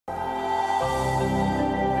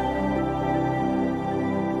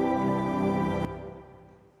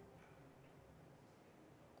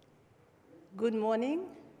Good morning,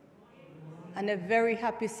 and a very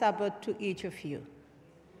happy Sabbath to each of you.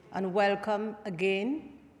 And welcome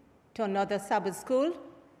again to another Sabbath School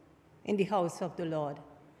in the house of the Lord.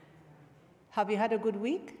 Have you had a good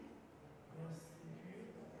week?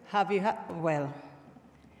 Well,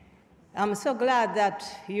 I'm so glad that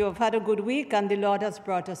you have had a good week and the Lord has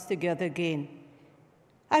brought us together again.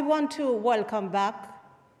 I want to welcome back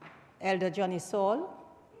Elder Johnny Saul,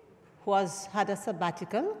 who has had a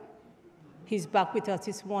sabbatical. He's back with us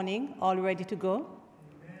this morning, all ready to go.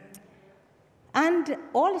 And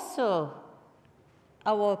also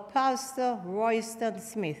our Pastor Royston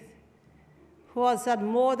Smith, who has had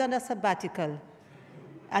more than a sabbatical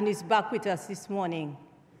and is back with us this morning.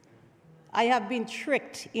 I have been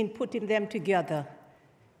tricked in putting them together.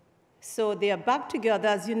 So they are back together.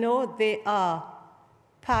 As you know, they are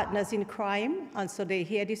partners in crime, and so they're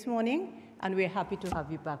here this morning, and we're happy to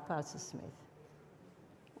have you back, Pastor Smith.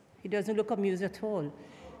 He doesn't look amused at all.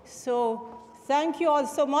 So thank you all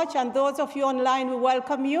so much, and those of you online, we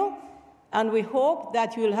welcome you, and we hope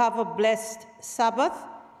that you will have a blessed Sabbath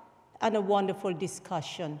and a wonderful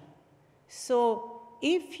discussion. So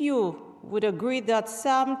if you would agree that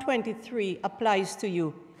Psalm 23 applies to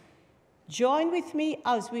you, join with me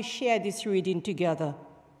as we share this reading together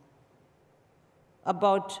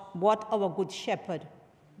about what our Good Shepherd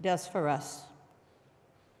does for us.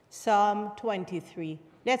 Psalm 23.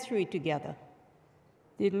 Let's read together.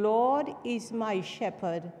 The Lord is my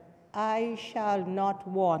shepherd, I shall not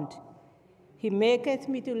want. He maketh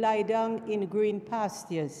me to lie down in green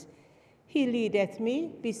pastures. He leadeth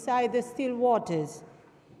me beside the still waters.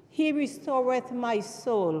 He restoreth my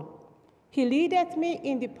soul. He leadeth me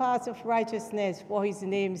in the paths of righteousness for his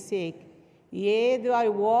name's sake. Yea, though I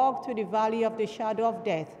walk through the valley of the shadow of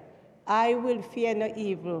death, I will fear no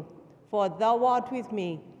evil, for thou art with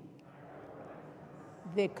me.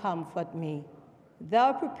 They comfort me.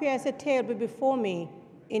 Thou preparest a table before me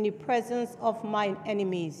in the presence of mine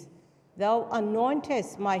enemies. Thou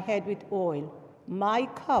anointest my head with oil. My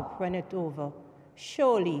cup runneth over.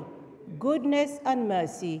 Surely goodness and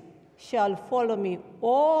mercy shall follow me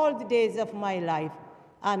all the days of my life,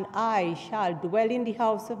 and I shall dwell in the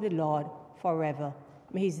house of the Lord forever.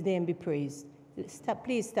 May his name be praised.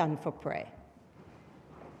 Please stand for prayer.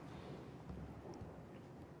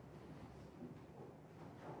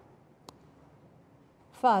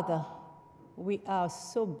 Father, we are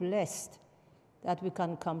so blessed that we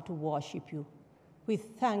can come to worship you. We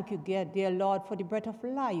thank you, dear Lord, for the breath of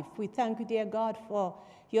life. We thank you, dear God, for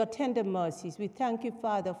your tender mercies. We thank you,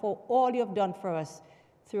 Father, for all you have done for us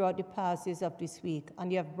throughout the past days of this week.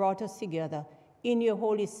 And you have brought us together in your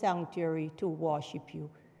holy sanctuary to worship you.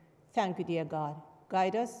 Thank you, dear God.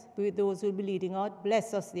 Guide us with those who will be leading out.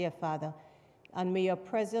 Bless us, dear Father. And may your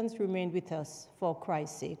presence remain with us for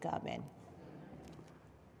Christ's sake. Amen.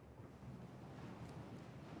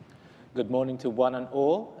 Good morning to one and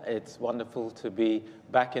all. It's wonderful to be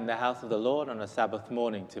back in the house of the Lord on a Sabbath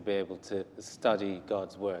morning to be able to study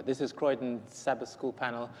God's Word. This is Croydon Sabbath School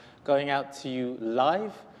panel going out to you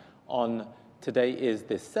live on, today is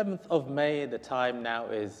the 7th of May. The time now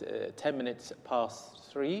is 10 minutes past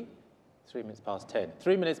 3 minutes past 10.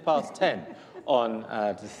 3 minutes past 10 on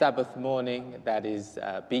the Sabbath morning, that is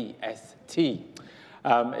BST.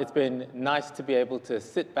 It's been nice to be able to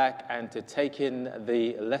sit back and to take in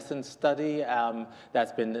the lesson study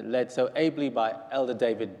that's been led so ably by Elder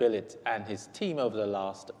David Billett and his team over the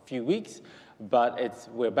last few weeks. But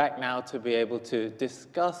we're back now to be able to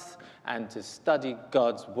discuss and to study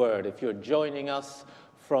God's Word. If you're joining us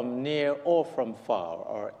from near or from far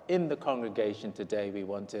or in the congregation today, we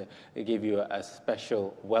want to give you a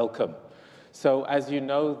special welcome. So as you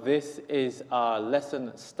know, this is our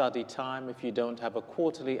lesson study time. If you don't have a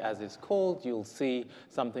quarterly as it's called, you'll see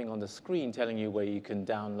something on the screen telling you where you can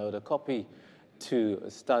download a copy to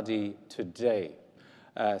study today.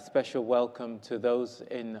 Special welcome to those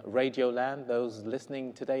in Radio Land, those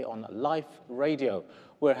listening today on Life Radio.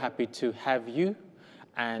 We're happy to have you.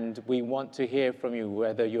 And we want to hear from you,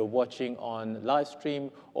 whether you're watching on live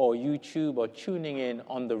stream or YouTube or tuning in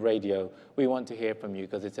on the radio. We want to hear from you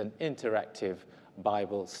because it's an interactive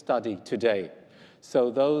Bible study today.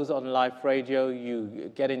 So those on live radio,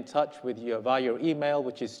 you get in touch with via your email,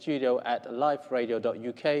 which is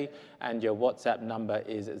studio@liferadio.uk, and your WhatsApp number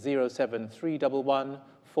is 07311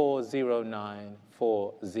 409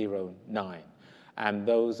 409. And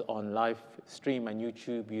those on live stream and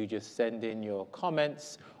YouTube, you just send in your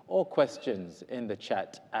comments or questions in the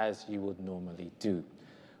chat as you would normally do.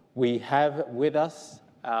 We have with us,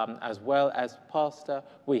 as well as Pastor,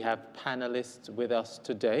 we have panelists with us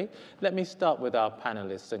today. Let me start with our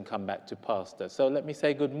panelists and come back to Pastor. So let me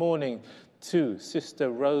say good morning to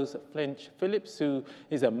Sister Rose Flinch Phillips, who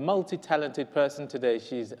is a multi-talented person today.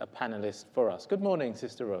 She's a panelist for us. Good morning,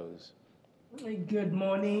 Sister Rose. Good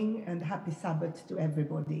morning and happy Sabbath to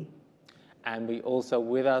everybody. And we also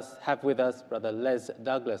have with us Brother Les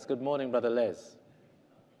Douglas. Good morning, Brother Les.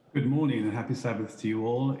 Good morning and happy Sabbath to you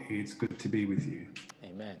all. It's good to be with you.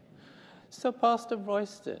 Amen. So, Pastor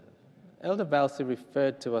Royston, Elder Valsey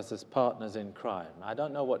referred to us as partners in crime. I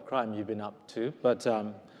don't know what crime you've been up to, but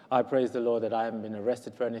I praise the Lord that I haven't been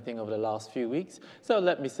arrested for anything over the last few weeks. So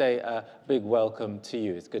let me say a big welcome to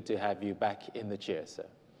you. It's good to have you back in the chair, sir.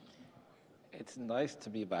 It's nice to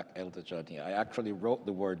be back, Elder Johnny. I actually wrote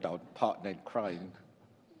the word down, partner in crime.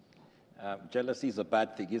 Jealousy is a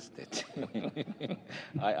bad thing, isn't it?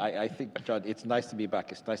 I think, John, it's nice to be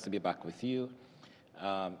back. It's nice to be back with you.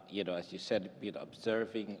 As you said,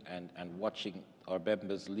 observing and watching our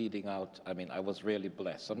members leading out. I mean, I was really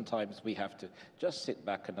blessed. Sometimes we have to just sit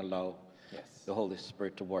back and allow the Holy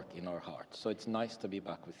Spirit to work in our hearts. So it's nice to be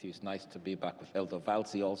back with you. It's nice to be back with Elder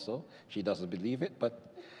Valsey also. She doesn't believe it,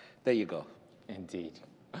 but there you go. Indeed.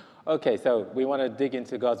 Okay, so we want to dig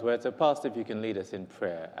into God's word. So, Pastor, if you can lead us in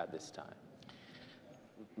prayer at this time.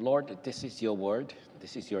 Lord, this is your word.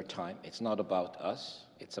 This is your time. It's not about us.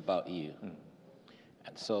 It's about you.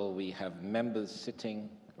 And so we have members sitting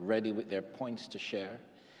ready with their points to share.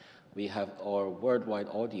 We have our worldwide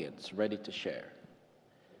audience ready to share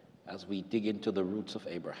as we dig into the roots of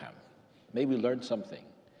Abraham. May we learn something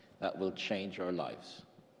that will change our lives.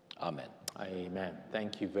 Amen. Amen.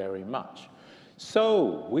 Thank you very much.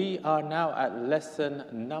 So we are now at lesson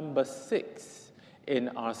number 6 in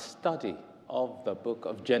our study of the book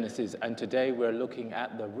of Genesis. And today we're looking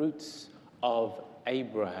at the roots of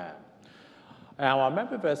Abraham. Now, our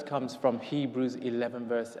memory verse comes from Hebrews 11,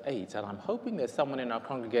 verse 8, and I'm hoping there's someone in our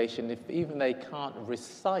congregation, if even they can't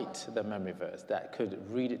recite the memory verse, that could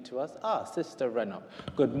read it to us. Sister Renok,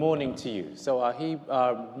 good morning to you. So our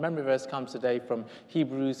memory verse comes today from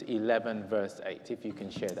Hebrews 11, verse 8. If you can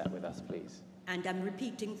share that with us, please. And I'm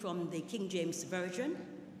repeating from the King James Version.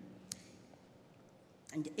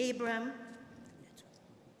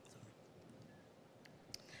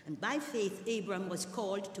 And by faith, Abram was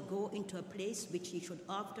called to go into a place which he should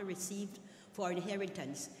after receive for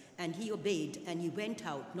inheritance. And he obeyed, and he went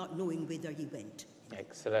out, not knowing whither he went.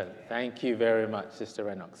 Excellent. Thank you very much, Sister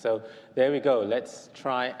Renok. So there we go. Let's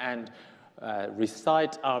try and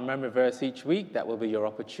recite our memory verse each week. That will be your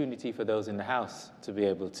opportunity for those in the house to be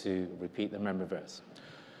able to repeat the memory verse.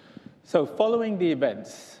 So following the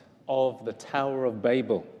events of the Tower of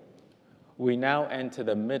Babel, we now enter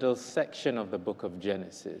the middle section of the book of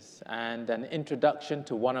Genesis and an introduction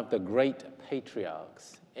to one of the great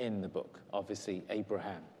patriarchs in the book, obviously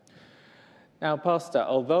Abraham. Now, Pastor,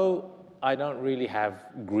 although I don't really have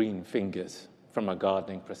green fingers from a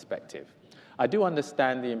gardening perspective, I do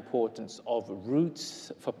understand the importance of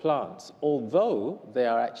roots for plants, although they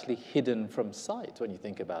are actually hidden from sight when you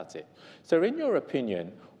think about it. So in your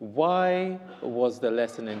opinion, why was the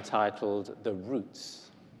lesson entitled The Roots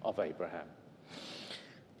of Abraham?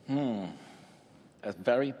 A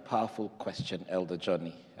very powerful question, Elder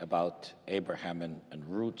Johnny, about Abraham and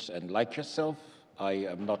roots. And like yourself, I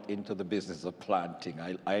am not into the business of planting.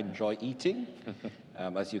 I enjoy eating,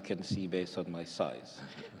 as you can see based on my size.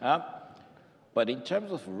 But in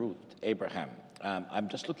terms of root, Abraham, I'm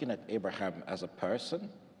just looking at Abraham as a person,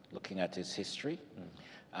 looking at his history.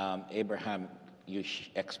 Abraham,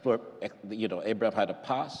 Abraham had a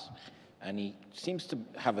past, and he seems to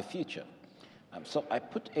have a future. So I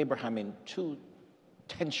put Abraham in two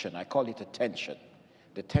tension. I call it a tension.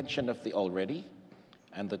 The tension of the already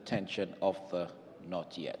and the tension of the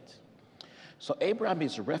not yet. So Abraham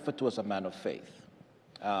is referred to as a man of faith.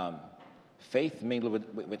 Faith mingled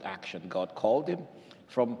with action. God called him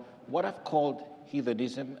from what I've called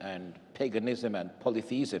heathenism and paganism and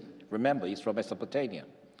polytheism. Remember, he's from Mesopotamia,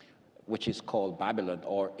 which is called Babylon,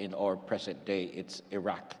 or in our present day, it's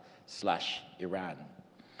Iraq/Iran.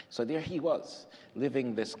 So there he was,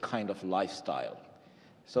 living this kind of lifestyle.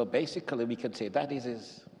 So basically, we can say that is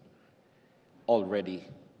his already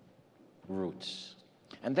roots.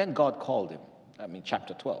 And then God called him.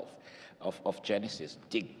 Chapter 12 of Genesis,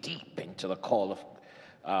 dig deep into the call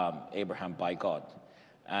of Abraham by God.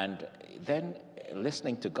 And then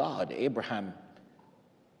listening to God, Abraham,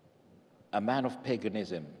 a man of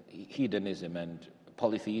paganism, hedonism, and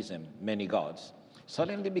polytheism, many gods,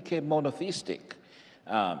 suddenly became monotheistic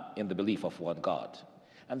in the belief of one God.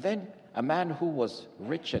 And then a man who was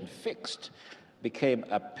rich and fixed became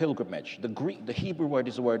a pilgrimage. The Hebrew word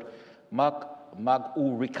is the word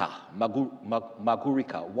magurika,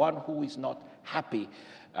 one who is not happy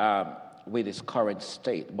with his current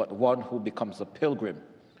state, but one who becomes a pilgrim,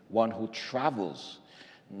 one who travels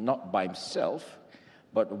not by himself,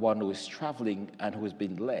 but one who is traveling and who is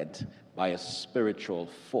being led by a spiritual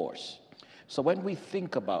force. So when we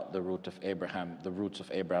think about the roots of Abraham,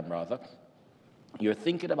 you're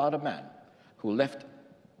thinking about a man who left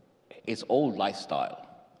his old lifestyle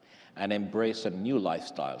and embraced a new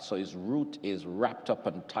lifestyle. So his root is wrapped up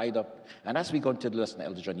and tied up. And as we go into the lesson,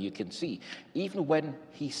 Elder John, you can see, even when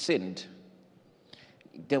he sinned,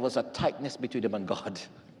 there was a tightness between him and God.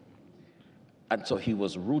 And so he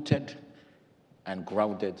was rooted and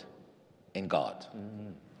grounded in God.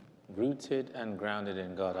 Mm-hmm. Rooted and grounded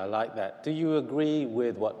in God. I like that. Do you agree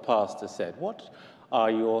with what Pastor said? What are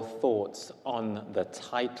your thoughts on the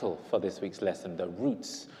title for this week's lesson, The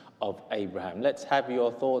Roots of Abraham? Let's have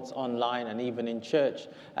your thoughts online and even in church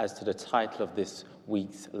as to the title of this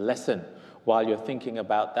week's lesson. While you're thinking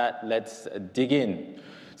about that, let's dig in.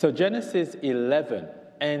 So Genesis 11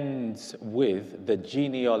 ends with the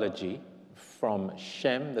genealogy from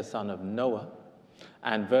Shem, the son of Noah.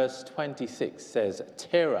 And verse 26 says,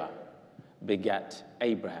 Terah begat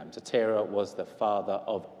Abraham. So Terah was the father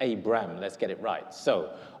of Abram. Let's get it right.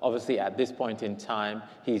 So obviously at this point in time,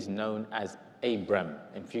 he's known as Abram.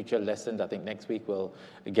 In future lessons, I think next week we'll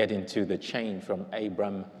get into the change from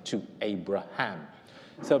Abram to Abraham.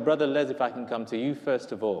 So Brother Les, if I can come to you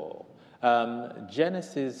first of all.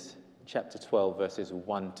 Genesis chapter 12, verses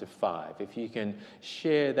 1 to 5. If you can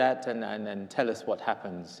share that and tell us what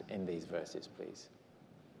happens in these verses, please.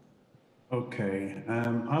 Okay,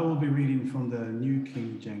 I will be reading from the New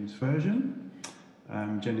King James Version,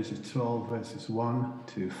 Genesis 12, verses 1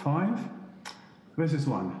 to 5. Verses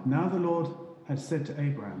 1, Now the Lord had said to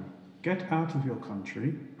Abraham, Get out of your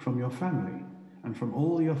country, from your family, and from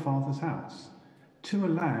all your father's house, to a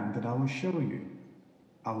land that I will show you.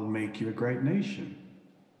 I will make you a great nation.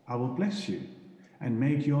 I will bless you, and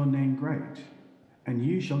make your name great, and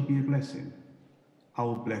you shall be a blessing. I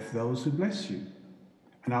will bless those who bless you,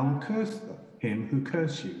 and I will curse him who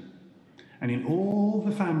curse you. And in all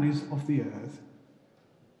the families of the earth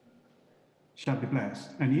shall be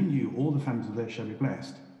blessed, and in you all the families of the earth shall be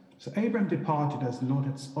blessed. So Abram departed as the Lord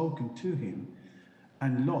had spoken to him,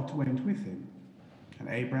 and Lot went with him. And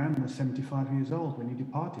Abram was 75 years old when he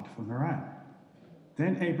departed from Haran.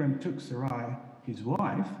 Then Abram took Sarai, his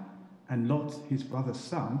wife, and Lot, his brother's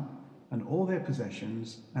son, and all their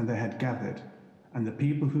possessions, and they had gathered, and the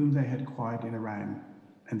people whom they had acquired in Haran,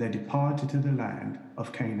 and they departed to the land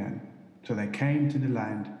of Canaan. So they came to the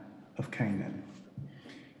land of Canaan.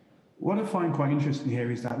 What I find quite interesting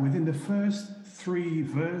here is that within the first 3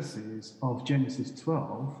 verses of Genesis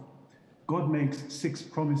 12, God makes 6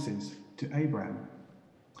 promises to Abraham.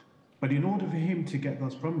 But in order for him to get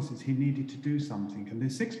those promises, he needed to do something. And the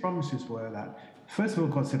 6 promises were that, first of all,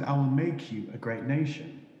 God said, I will make you a great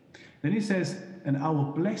nation. Then he says, and I will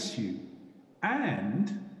bless you,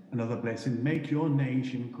 and another blessing, make your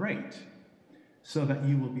nation great, so that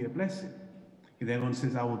you will be a blessing. He then on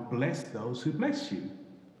says, I will bless those who bless you.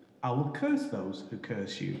 I will curse those who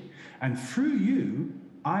curse you. And through you,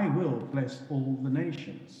 I will bless all the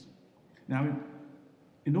nations. Now,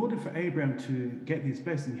 in order for Abraham to get this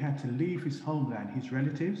blessing, he had to leave his homeland, his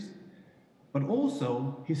relatives, but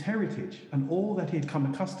also his heritage and all that he had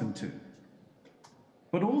come accustomed to.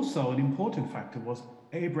 But also an important factor was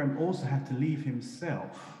Abraham also had to leave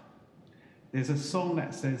himself. There's a song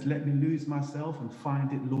that says, let me lose myself and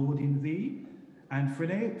find it, Lord, in thee. And for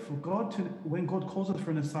God to, when God calls us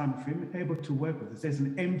for an assignment, for him able to work with us, there's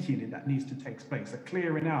an emptying that needs to take place, a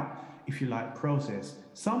clearing out, if you like, process.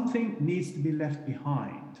 Something needs to be left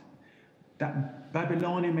behind. That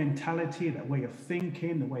Babylonian mentality, that way of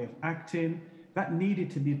thinking, the way of acting, that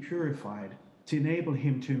needed to be purified to enable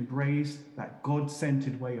him to embrace that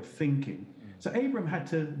God-centered way of thinking. So Abram had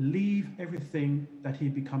to leave everything that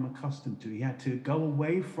he'd become accustomed to. He had to go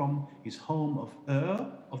away from his home of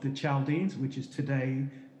Ur of the Chaldeans, which is today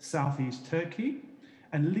southeast Turkey,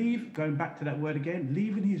 and leave, going back to that word again,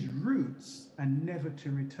 leaving his roots and never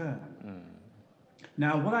to return.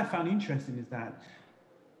 Now, what I found interesting is that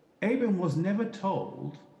Abram was never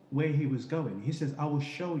told where he was going. He says, I will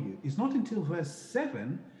show you. It's not until verse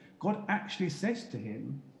 7, God actually says to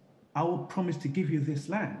him, I will promise to give you this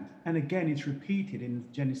land. And again, it's repeated in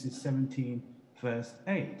Genesis 17, verse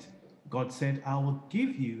 8. God said, I will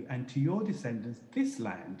give you and to your descendants this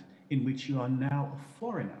land in which you are now a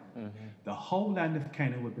foreigner. The whole land of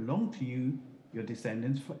Canaan will belong to you, your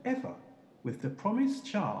descendants, forever. With the promised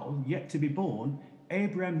child yet to be born,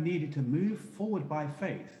 Abraham needed to move forward by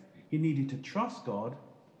faith. He needed to trust God,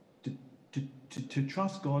 to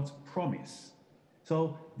trust God's promise.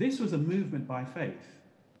 So this was a movement by faith.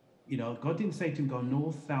 God didn't say to him, go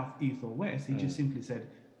north, south, east, or west. He just simply said,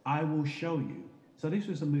 I will show you. So this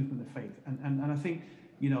was a movement of faith. And I think,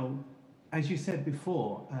 as you said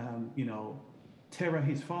before, Terah,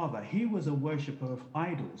 his father, he was a worshipper of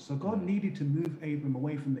idols. So God needed to move Abram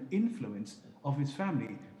away from the influence of his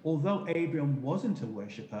family. Although Abram wasn't a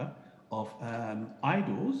worshipper of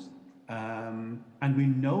idols, and we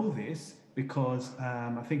know this because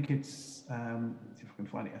I think it's, if I can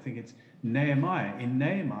find it, I think it's Nehemiah. In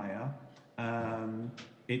Nehemiah,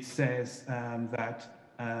 it says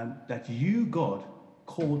that you, God,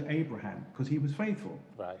 called Abraham because he was faithful.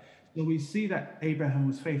 Right. So we see that Abraham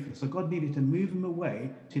was faithful. So God needed to move him away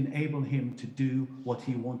to enable him to do what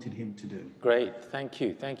he wanted him to do. Great. Thank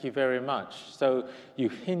you. Thank you very much. So you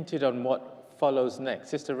hinted on what follows next.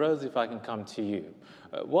 Sister Rose, if I can come to you.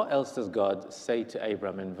 What else does God say to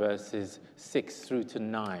Abram in verses 6 through to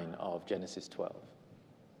 9 of Genesis 12?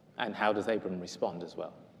 And how does Abram respond as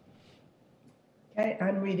well? Okay,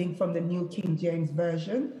 I'm reading from the New King James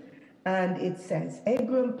Version, and it says,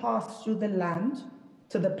 Abram passed through the land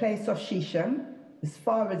to the place of Shechem, as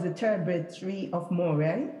far as the terebinth tree of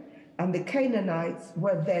Moreh, and the Canaanites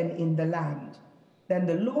were then in the land. Then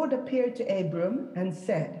the Lord appeared to Abram and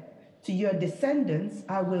said, to your descendants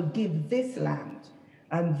I will give this land.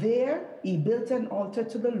 And there he built an altar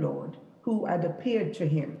to the Lord, who had appeared to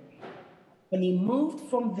him. And he moved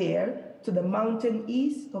from there to the mountain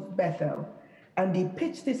east of Bethel, and he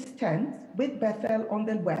pitched his tent with Bethel on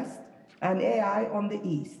the west and Ai on the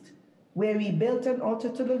east, where he built an altar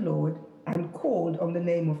to the Lord and called on the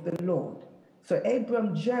name of the Lord. So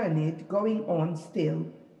Abram journeyed, going on still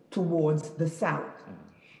towards the south.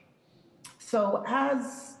 So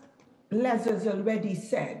as Les has already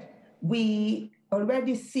said, we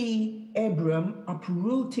already see Abram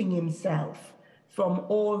uprooting himself from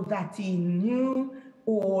all that he knew,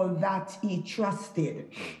 all that he trusted.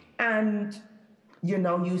 And,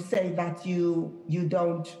 you say that you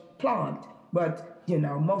don't plant, but,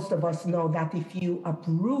 most of us know that if you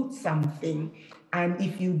uproot something and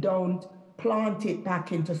if you don't plant it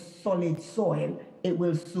back into solid soil, it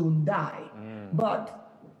will soon die.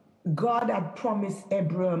 But God had promised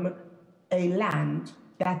Abram a land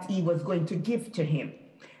that he was going to give to him.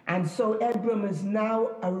 And so Abram has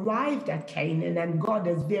now arrived at Canaan, and God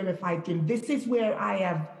has verified to him, this is where I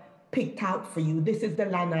have picked out for you. This is the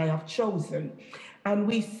land I have chosen. And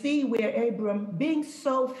we see where Abram, being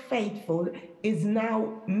so faithful, is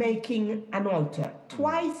now making an altar.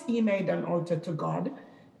 Twice he made an altar to God,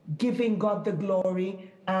 giving God the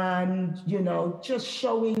glory and, just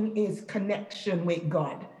showing his connection with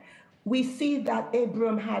God. We see that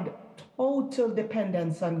Abram had total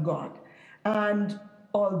dependence on God. And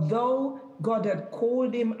although God had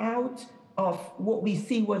called him out of what we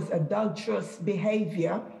see was adulterous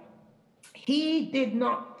behavior, he did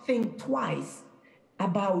not think twice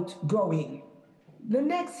about going. The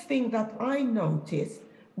next thing that I noticed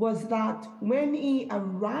was that when he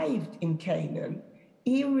arrived in Canaan,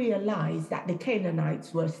 he realized that the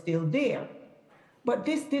Canaanites were still there. But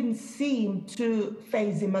this didn't seem to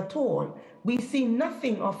faze him at all. We see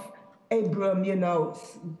nothing of Abram,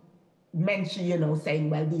 mention, saying,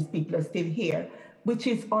 well, these people are still here, which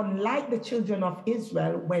is unlike the children of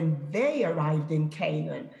Israel when they arrived in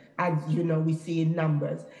Canaan, as we see in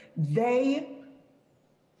Numbers. They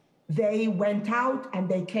went out and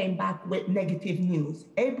they came back with negative news.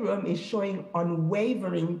 Abram is showing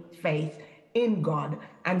unwavering faith in God.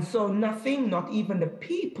 And so nothing, not even the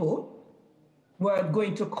people, were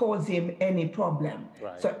going to cause him any problem.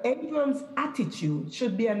 Right. So Abram's attitude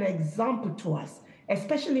should be an example to us,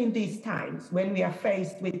 especially in these times when we are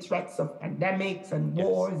faced with threats of pandemics and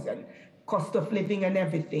wars and cost of living and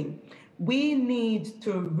everything. We need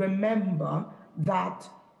to remember that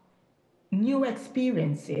new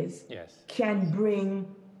experiences can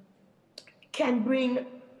bring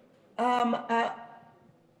a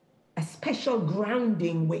special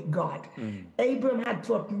grounding with God. Abram had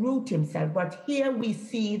to uproot himself, but here we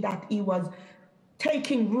see that he was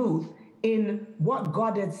taking root in what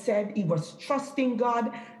God had said. He was trusting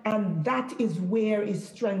God, and that is where his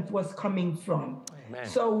strength was coming from. Amen.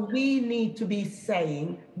 So we need to be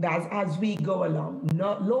saying that as we go along,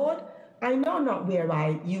 Lord, I know not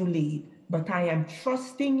where you lead, but I am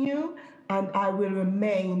trusting you, and I will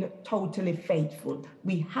remain totally faithful.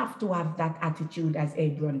 We have to have that attitude as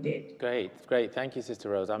Abram did. Great. Thank you, Sister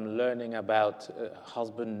Rose. I'm learning about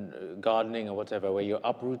husband gardening or whatever, where you're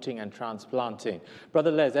uprooting and transplanting.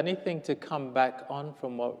 Brother Les, anything to come back on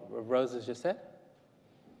from what Rose has just said?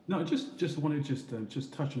 No, just want to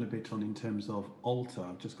just touch on a bit on in terms of altar.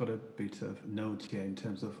 I've just got a bit of note here in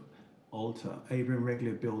terms of altar. Abram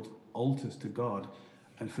regularly built altars to God.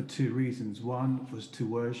 and for two reasons. One was to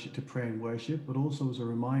worship, to pray and worship, but also as a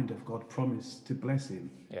reminder of God's promise to bless him.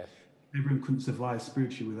 Yes. Abraham couldn't survive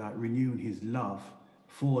spiritually without renewing his love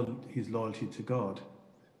for his loyalty to God.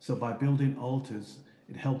 So by building altars,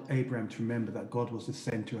 it helped Abraham to remember that God was the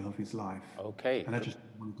center of his life. Okay. And I just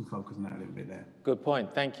wanted to focus on that a little bit there. Good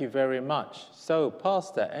point. Thank you very much. So,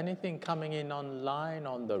 Pastor, anything coming in online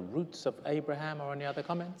on the roots of Abraham or any other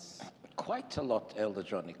comments? Quite a lot, Elder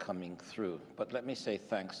Johnny, coming through. But let me say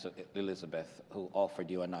thanks to Elizabeth, who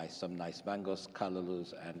offered you and I some nice mangoes,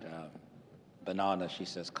 callalus, and banana. She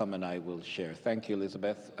says, come and I will share. Thank you,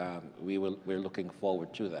 Elizabeth. We're looking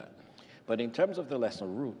forward to that. But in terms of the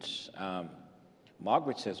lesson, roots,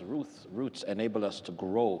 Margaret says roots enable us to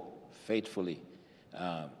grow faithfully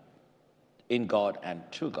in God and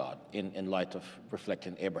to God in light of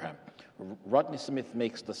reflecting Abraham. Rodney Smith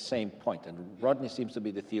makes the same point, and Rodney seems to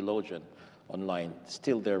be the theologian online.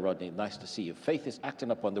 Still there, Rodney, nice to see you. Faith is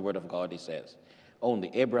acting upon the word of God, he says.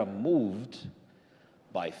 Only Abraham moved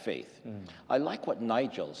by faith. I like what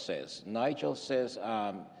Nigel says. Nigel says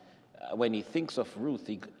when he thinks of Ruth,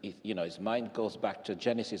 his mind goes back to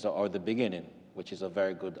Genesis or the beginning, which is a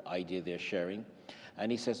very good idea they're sharing.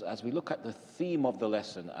 And he says, as we look at the theme of the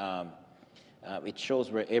lesson, it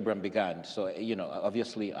shows where Abraham began. So,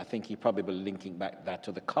 obviously, I think he probably linking back that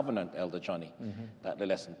to the covenant, Elder Johnny, that the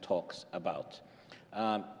lesson talks about.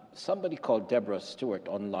 Somebody called Deborah Stewart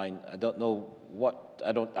online. I don't know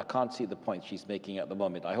I can't see the point she's making at the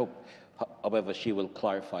moment. I hope, however, she will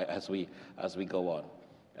clarify as we go on.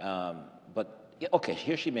 Okay,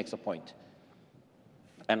 here she makes a point.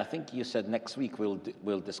 And I think you said next week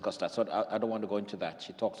we'll discuss that. So I don't want to go into that.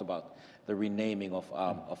 She talks about the renaming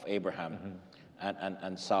of Abraham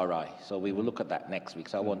and Sarai. So we will look at that next week.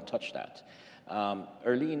 So I won't touch that.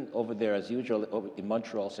 Erlene over there, as usual, in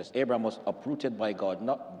Montreal, says Abraham was uprooted by God,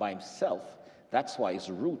 not by himself. That's why his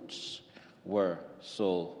roots were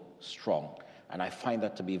so strong. And I find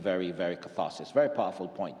that to be very, very catharsis. Very powerful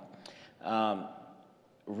point.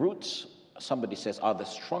 Roots, somebody says, are the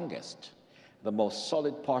strongest, the most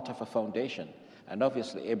solid part of a foundation. And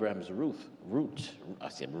obviously Abraham's root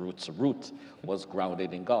was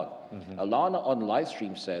grounded in God. Alana on live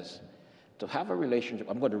stream says, to have a relationship,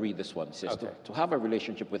 I'm going to read this one. It says, to have a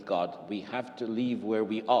relationship with God, we have to leave where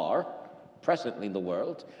we are presently in the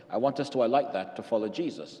world. I want us to highlight that, to follow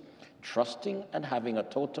Jesus, trusting and having a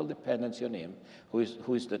total dependency on him, who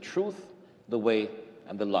is the truth, the way,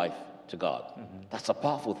 and the life to God. That's a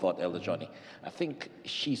powerful thought, Elder Johnny. I think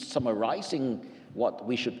she's summarizing what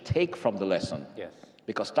we should take from the lesson. Yes.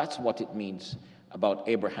 Because that's what it means about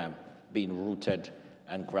Abraham being rooted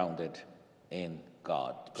and grounded in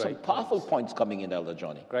God. Some powerful points coming in, Elder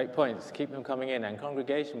Johnny. Great points. Keep them coming in. And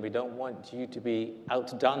congregation, we don't want you to be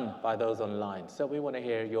outdone by those online. So we want to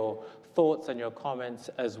hear your thoughts and your comments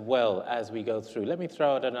as well as we go through. Let me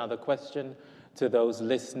throw out another question to those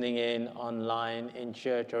listening in online, in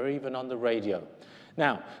church, or even on the radio.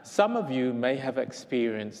 Now, some of you may have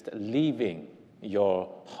experienced leaving your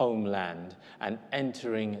homeland and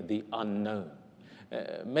entering the unknown.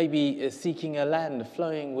 Maybe seeking a land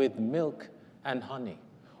flowing with milk and honey,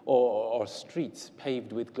 or streets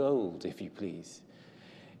paved with gold, if you please.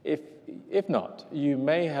 If not, you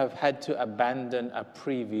may have had to abandon a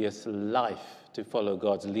previous life to follow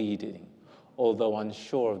God's leading, although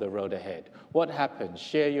unsure of the road ahead. What happened?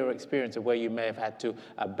 Share your experience of where you may have had to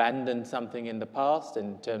abandon something in the past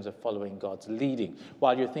in terms of following God's leading.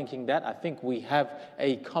 While you're thinking that, I think we have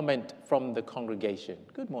a comment from the congregation.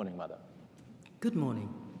 Good morning, Mother. Good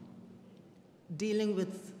morning. Dealing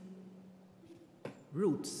with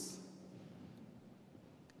roots.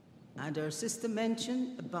 And our sister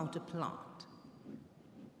mentioned about a plant.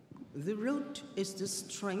 The root is the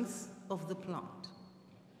strength of the plant.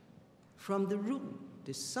 From the root,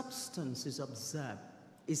 the substance is absorbed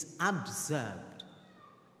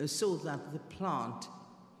so that the plant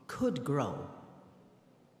could grow.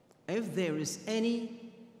 If there is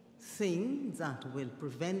anything that will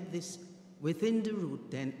prevent this within the root,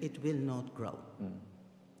 then it will not grow.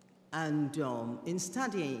 And in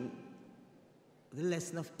studying the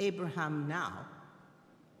lesson of Abraham now,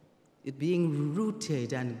 it being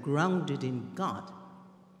rooted and grounded in God,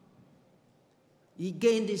 he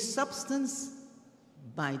gained his substance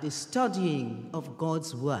by the studying of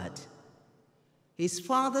God's word. His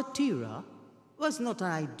father Terah was not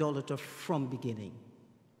an idolater from beginning.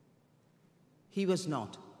 He was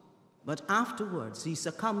not. But afterwards he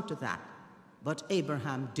succumbed to that. But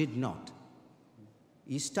Abraham did not.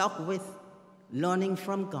 He stuck with learning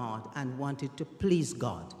from God and wanted to please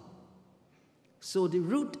God. So the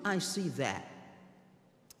root I see there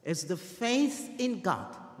is the faith in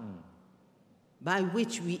God by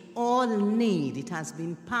which we all need. It has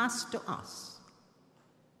been passed to us.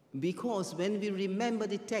 Because when we remember,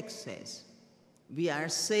 the text says, we are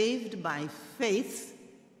saved by faith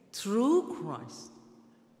through Christ.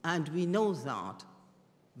 And we know that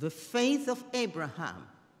the faith of Abraham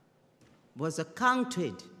was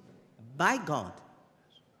accounted by God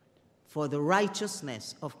for the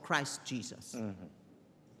righteousness of Christ Jesus. Mm-hmm.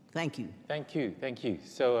 Thank you. Thank you, thank you.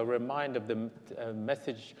 So a reminder of the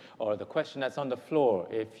message or the question that's on the floor.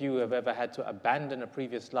 If you have ever had to abandon a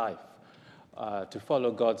previous life to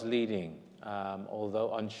follow God's leading,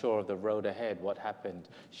 although unsure of the road ahead, what happened?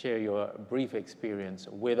 Share your brief experience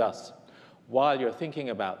with us. While you're thinking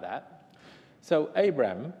about that, so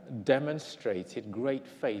Abraham demonstrated great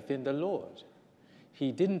faith in the Lord.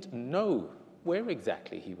 He didn't know where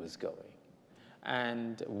exactly he was going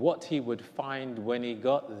and what he would find when he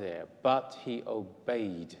got there, but he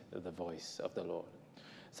obeyed the voice of the Lord.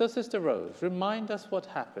 So, Sister Rose, remind us what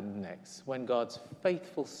happened next when God's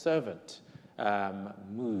faithful servant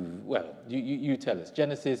moved. Well, you tell us.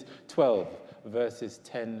 Genesis 12, verses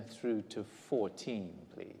 10 through to 14,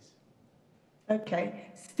 please. Okay,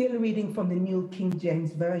 still reading from the New King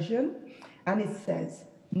James Version, and it says,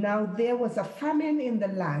 "Now there was a famine in the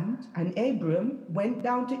land, and Abram went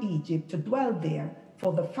down to Egypt to dwell there,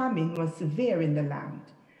 for the famine was severe in the land.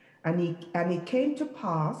 And it came to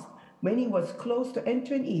pass, when he was close to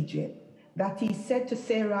entering Egypt, that he said to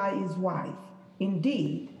Sarai his wife,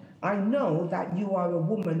 'Indeed, I know that you are a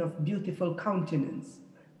woman of beautiful countenance.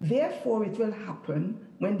 Therefore it will happen,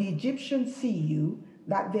 when the Egyptians see you,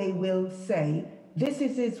 that they will say, This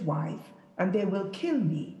is his wife, and they will kill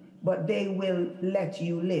me, but they will let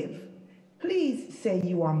you live. Please say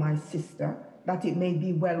you are my sister, that it may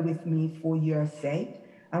be well with me for your sake,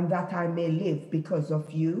 and that I may live because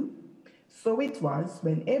of you.' So it was,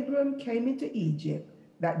 when Abram came into Egypt,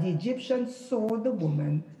 that the Egyptians saw the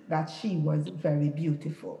woman, that she was very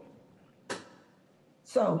beautiful."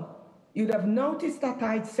 So you'd have noticed that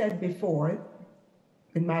I'd said before,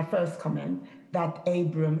 in my first comment, that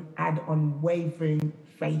Abram had unwavering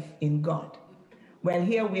faith in God. Well,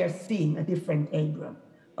 here we are seeing a different Abram,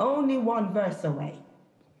 only one verse away.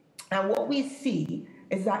 And what we see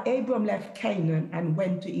is that Abram left Canaan and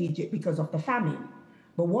went to Egypt because of the famine.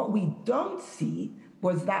 But what we don't see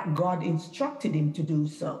was that God instructed him to do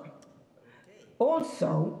so.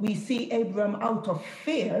 Also, we see Abram, out of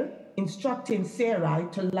fear, instructing Sarai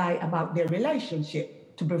to lie about their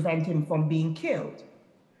relationship to prevent him from being killed.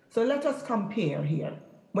 So let us compare here.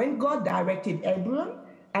 When God directed Abram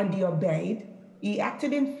and he obeyed, he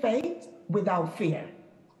acted in faith without fear,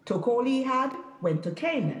 took all he had, went to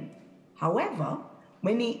Canaan. However,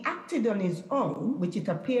 when he acted on his own, which it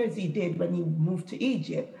appears he did when he moved to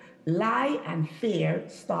Egypt, lie and fear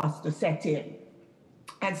starts to set in.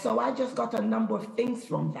 And so I just got a number of things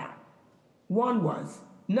from that. One was,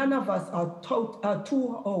 none of us are too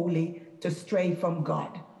holy to stray from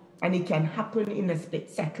God. And it can happen in a split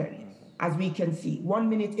second, as we can see. 1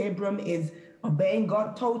 minute Abram is obeying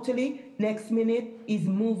God totally. Next minute, he's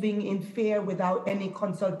moving in fear without any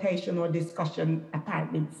consultation or discussion,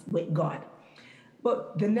 apparently, with God.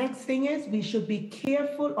 But the next thing is, we should be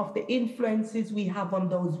careful of the influences we have on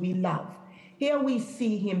those we love. Here we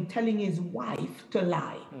see him telling his wife to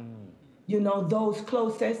lie. You know, those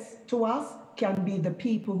closest to us can be the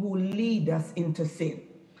people who lead us into sin.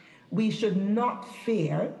 We should not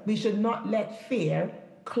let fear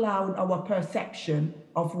cloud our perception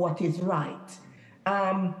of what is right.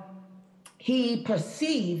 He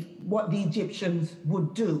perceived what the Egyptians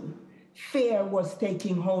would do. Fear was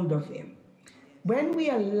taking hold of him. When we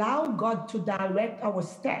allow God to direct our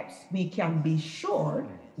steps, we can be sure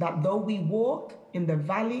that though we walk in the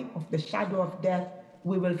valley of the shadow of death,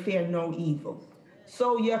 we will fear no evil.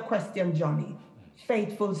 So your question, Johnny,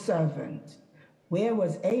 faithful servant. Where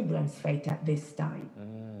was Abram's faith at this time?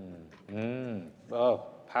 Oh,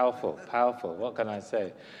 powerful, powerful. What can I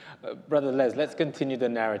say? Brother Les, let's continue the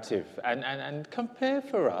narrative and compare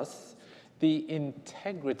for us the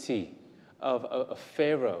integrity of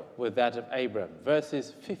Pharaoh with that of Abram.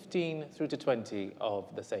 Verses 15 through to 20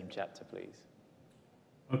 of the same chapter, please.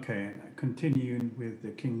 Okay, continuing with the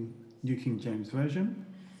New King James Version.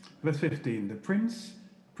 Verse 15, the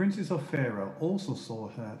princes of Pharaoh also saw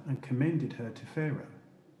her and commended her to Pharaoh.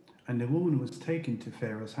 And the woman was taken to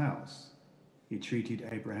Pharaoh's house. He treated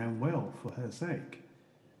Abraham well for her sake.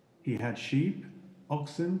 He had sheep,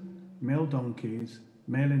 oxen, male donkeys,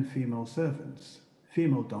 male and female servants,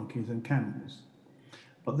 female donkeys and camels.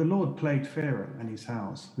 But the Lord plagued Pharaoh and his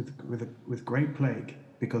house with great plague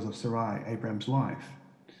because of Sarai, Abraham's wife.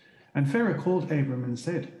 And Pharaoh called Abram and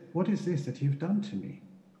said, "What is this that you've done to me?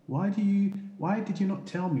 Why did you not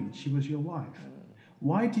tell me she was your wife?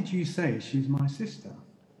 Why did you say she's my sister?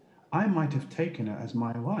 I might have taken her as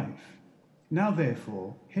my wife. Now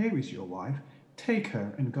therefore, here is your wife. Take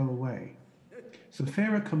her and go away. So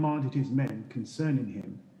Pharaoh commanded his men concerning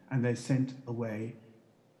him, and they sent away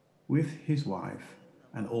with his wife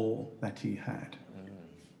and all that he had.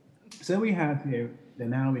 So we have here, they're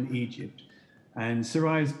now in Egypt, and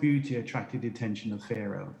Sarai's beauty attracted the attention of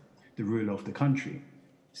Pharaoh, the ruler of the country.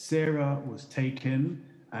 Sarah was taken,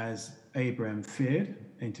 as Abraham feared,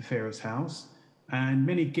 into Pharaoh's house, and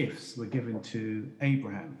many gifts were given to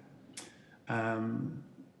Abraham.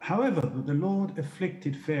 However, the Lord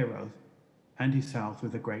afflicted Pharaoh and his house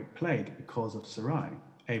with a great plague because of Sarai,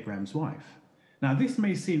 Abraham's wife. Now, this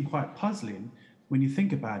may seem quite puzzling when you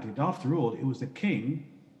think about it. After all, it was the king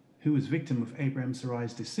who was victim of Abraham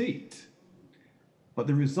Sarai's deceit. But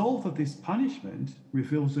the result of this punishment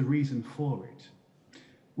reveals the reason for it.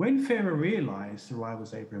 When Pharaoh realized Sarai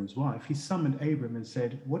was Abraham's wife, he summoned Abram and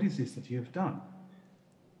said, "What is this that you have done?"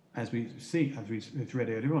 As we read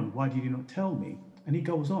earlier on, "Why did you not tell me?" And he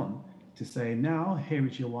goes on to say, "Now here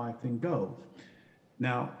is your wife, then go."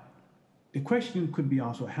 Now, the question could be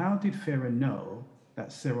asked, well, how did Pharaoh know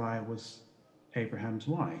that Sarai was Abraham's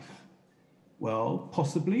wife? Well,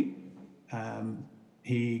 possibly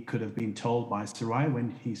he could have been told by Sarai when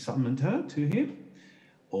he summoned her to him,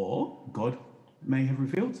 or God may have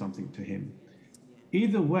revealed something to him.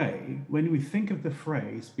 Either way, when we think of the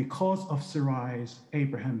phrase, because of Sarai's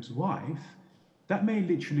Abraham's wife, that may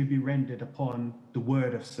literally be rendered upon the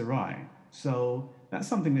word of Sarai. So that's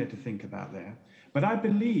something there to think about there. But I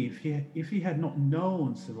believe if he had not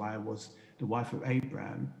known Sarai was the wife of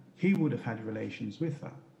Abraham, he would have had relations with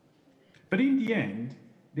her. But in the end,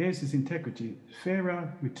 there's his integrity.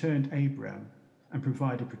 Pharaoh returned Abraham and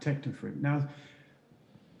provided protection for him. Now,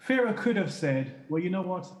 Pharaoh could have said, well, you know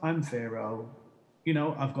what? I'm Pharaoh. You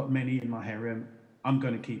know, I've got many in my harem. I'm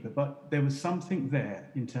going to keep it. But there was something there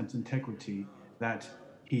in terms of integrity that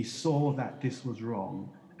he saw that this was wrong,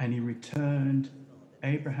 and he returned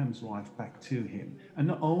Abraham's wife back to him. And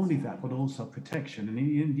not only that, but also protection. And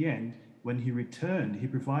in the end, when he returned, he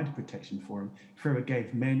provided protection for him. Pharaoh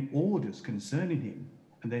gave men orders concerning him,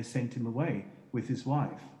 and they sent him away with his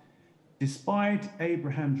wife. Despite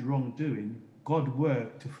Abraham's wrongdoing, God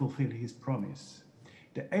worked to fulfill his promise.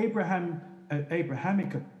 The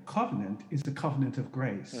Abrahamic covenant is the covenant of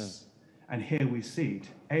grace. And here we see it.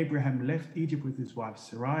 Abraham left Egypt with his wife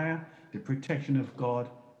Sarai, the protection of God,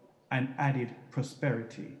 and added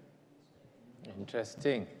prosperity.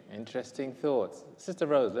 Interesting thoughts. Sister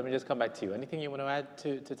Rose, let me just come back to you. Anything you want to add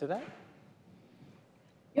to that?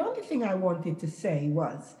 The only thing I wanted to say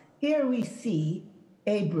was, here we see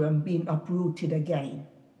Abram being uprooted again.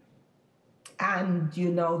 And,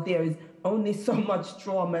 you know, there is only so much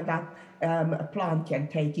trauma that a plant can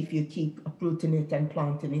take if you keep uprooting it and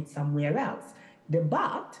planting it somewhere else.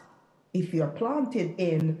 But if you're planted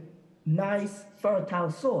in nice,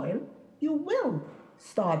 fertile soil, you will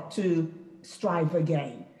start to strive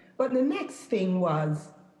again. But the next thing was,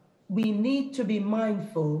 we need to be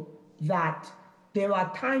mindful that there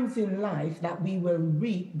are times in life that we will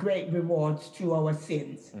reap great rewards through our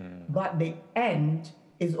sins, but the end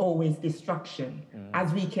is always destruction.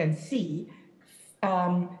 As we can see,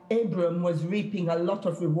 Abram was reaping a lot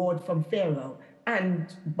of reward from Pharaoh,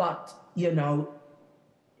 but you know,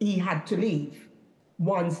 he had to leave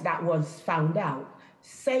once that was found out.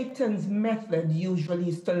 Satan's method usually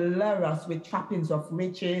is to lure us with trappings of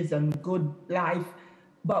riches and good life,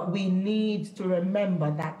 but we need to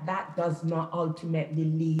remember that that does not ultimately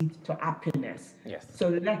lead to happiness. Yes. So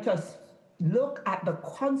let us look at the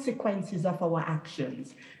consequences of our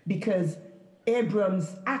actions, because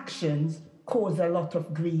Abram's actions cause a lot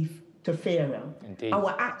of grief to Pharaoh. Indeed.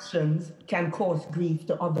 Our actions can cause grief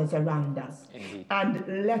to others around us. Indeed.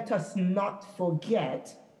 And let us not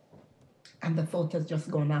forget, and the thought has just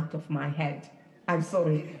gone out of my head. I'm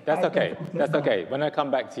sorry. That's okay. That's okay. When I come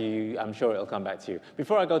back to you, I'm sure it'll come back to you.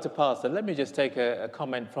 Before I go to Pastor, let me just take a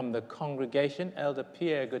comment from the congregation. Elder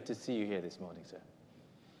Pierre, good to see you here this morning, sir.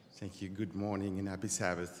 Thank you. Good morning and happy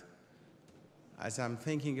Sabbath. As I'm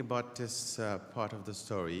thinking about this part of the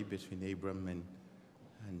story between Abram and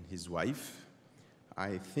his wife,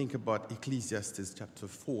 I think about Ecclesiastes chapter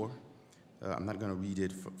 4. I'm not going to read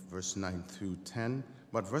it, verse 9 through 10,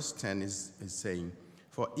 but verse 10 is saying,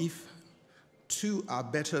 "For if two are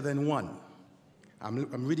better than one,"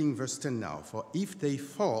 I'm reading verse 10 now, "for if they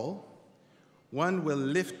fall, one will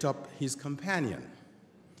lift up his companion.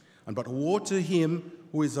 And but woe to him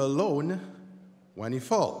who is alone when he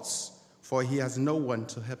falls, for he has no one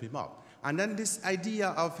to help him up." And then this idea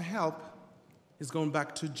of help is going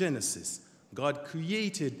back to Genesis. God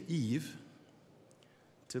created Eve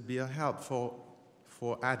to be a help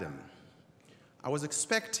for Adam. I was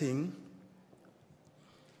expecting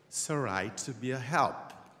Sarai to be a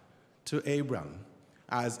help to Abram,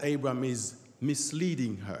 as Abram is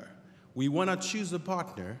misleading her. We want to choose a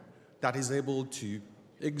partner that is able to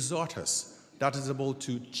exhort us, that is able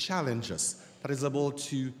to challenge us, that is able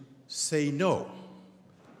to say no.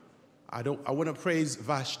 I want to praise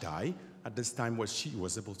Vashti at this time where she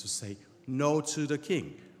was able to say no to the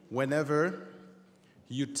king. Whenever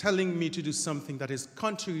you're telling me to do something that is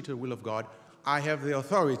contrary to the will of God, I have the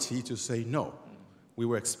authority to say no. We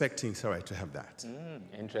were expecting Sarai to have that.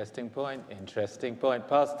 Interesting point. Interesting point.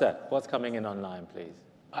 Pastor, what's coming in online, please?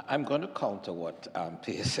 I'm going to counter what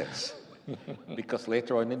Pierre says, because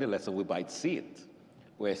later on in the lesson we might see it,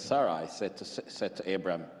 where Sarai said to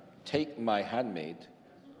Abram, "Take my handmaid,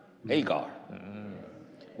 Hagar."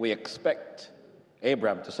 We expect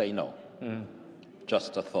Abram to say no.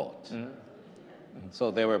 Just a thought.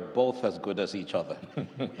 So they were both as good as each other.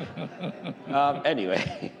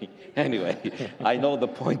 Anyway, I know the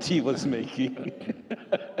point he was making.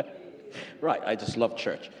 Right, I just love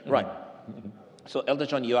church. Right. So, Elder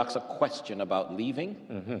John, you asked a question about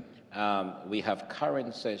leaving. We have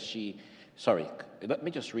Karen says let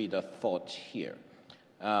me just read a thought here.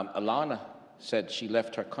 Alana said she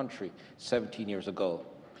left her country 17 years ago,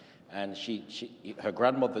 and her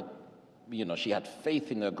grandmother, she had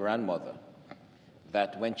faith in her grandmother,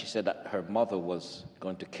 that when she said that her mother was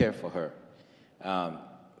going to care for her,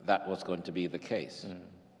 that was going to be the case.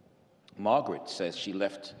 Margaret says she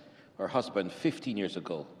left her husband 15 years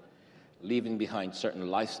ago, leaving behind certain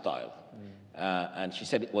lifestyle. And she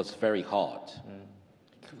said it was very hard.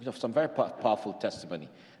 Some very powerful testimony.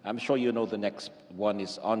 I'm sure you know the next one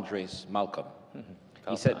is Andres Malcolm.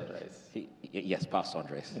 He said, yes, Pastor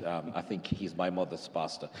Andres. I think he's my mother's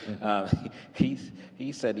pastor.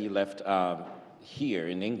 He said he left here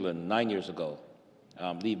in England 9 years ago,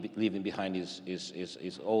 leaving behind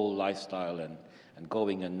his old lifestyle and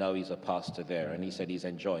going, and now he's a pastor there, and he said he's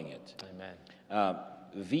enjoying it. Amen.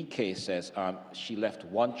 VK says she left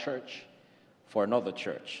one church for another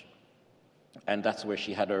church, and that's where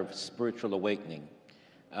she had her spiritual awakening.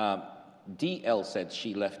 DL said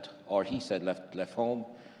he left home,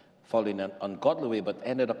 following an ungodly way, but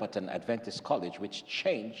ended up at an Adventist college, which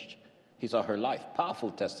changed his or her life.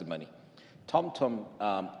 Powerful testimony. Tom,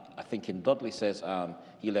 I think in Dudley says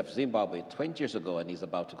he left Zimbabwe 20 years ago, and he's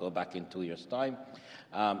about to go back in 2 years' time.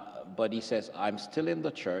 But he says, I'm still in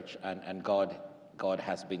the church, and God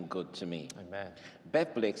has been good to me. Amen.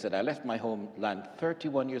 Beth Blake said, I left my homeland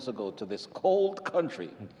 31 years ago to this cold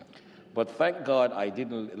country, but thank God I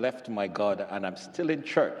didn't left my God, and I'm still in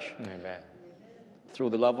church. Amen.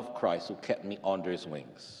 Through the love of Christ who kept me under his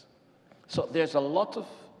wings. So there's a lot of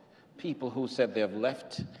people who said they have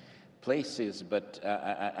left places, but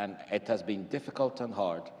and it has been difficult and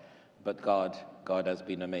hard, but God has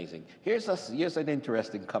been amazing. Here's an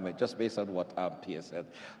interesting comment, just based on what Pierre said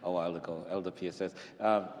a while ago. Elder Pierre says,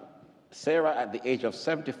 Sarah at the age of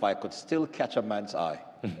 75 could still catch a man's eye.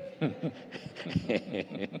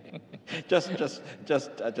 just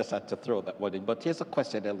I just had to throw that one in. But here's a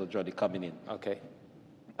question, Elder Jody, coming in. Okay.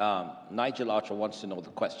 Nigel Archer wants to know the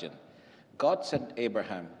question. God sent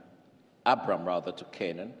Abram to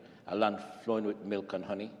Canaan, a land flowing with milk and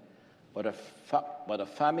honey, but a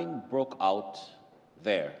famine broke out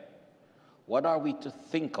there. What are we to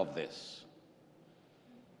think of this?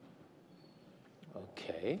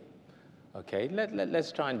 Okay.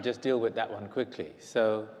 Let's try and just deal with that one quickly.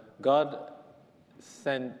 So God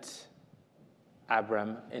sent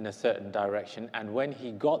Abram in a certain direction, and when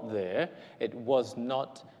he got there, it was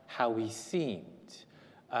not how he seemed.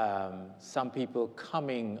 Some people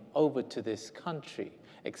coming over to this country,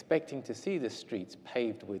 expecting to see the streets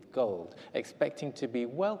paved with gold, expecting to be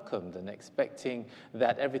welcomed, and expecting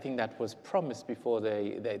that everything that was promised before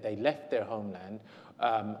they left their homeland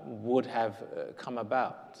would have come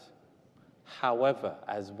about. However,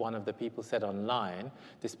 as one of the people said online,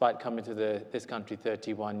 despite coming to this country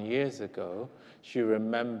 31 years ago, she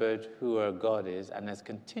remembered who her God is and has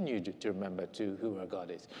continued to remember who her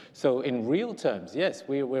God is. So in real terms, yes,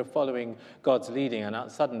 we're following God's leading,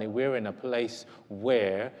 and suddenly we're in a place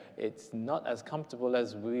where it's not as comfortable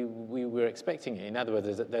as we were expecting it. In other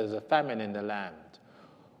words, there's a famine in the land.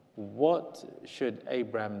 What should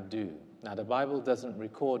Abram do? Now, the Bible doesn't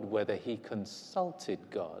record whether he consulted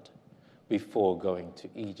God before going to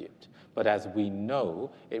Egypt. But as we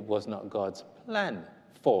know, it was not God's plan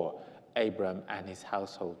for Abram and his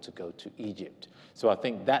household to go to Egypt. So I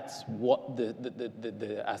think that's what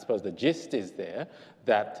I suppose the gist is there,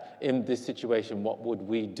 that in this situation, what would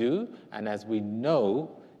we do? And as we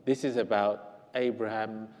know, this is about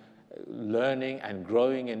Abraham learning and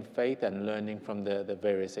growing in faith and learning from the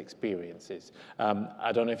various experiences.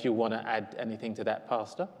 I don't know if you want to add anything to that,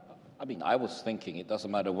 Pastor? I mean, I was thinking it doesn't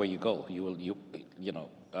matter where you go.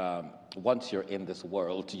 Once you're in this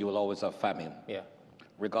world, you will always have famine. Yeah.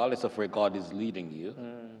 Regardless of where God is leading you,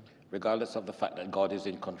 regardless of the fact that God is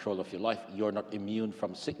in control of your life, you're not immune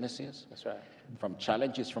from sicknesses. That's right. From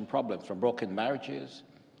challenges, from problems, from broken marriages,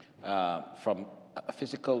 from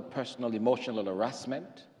physical, personal, emotional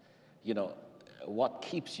harassment. What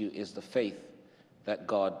keeps you is the faith that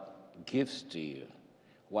God gives to you.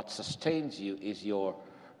 What sustains you is your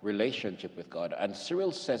relationship with God. And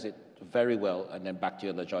Cyril says it very well, and then back to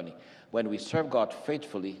you on the journey. When we serve God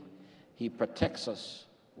faithfully, he protects us.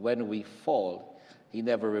 When we fall, he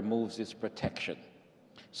never removes his protection.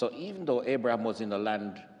 So even though Abraham was in a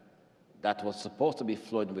land that was supposed to be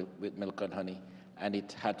flowing with milk and honey, and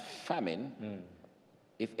it had famine,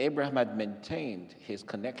 if Abraham had maintained his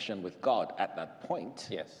connection with God at that point,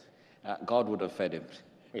 yes, God would have fed him.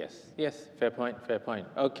 Yes, fair point.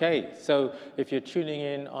 Okay, so if you're tuning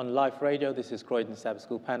in on Life Radio, this is Croydon Sabbath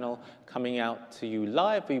School panel coming out to you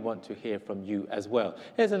live. We want to hear from you as well.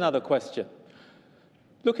 Here's another question.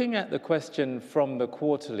 Looking at the question from the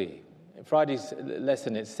quarterly, Friday's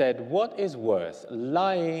lesson, it said, what is worse,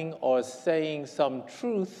 lying or saying some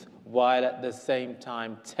truth while at the same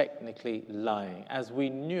time technically lying? As we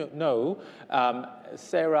know,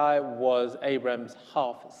 Sarai was Abraham's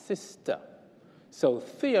half-sister. So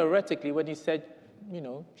theoretically, when he said,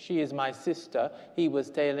 she is my sister, he was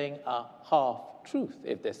telling a half-truth,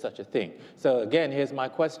 if there's such a thing. So again, here's my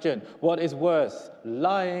question. What is worse,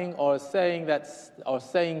 lying or saying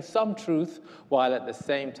some truth while at the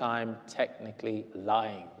same time technically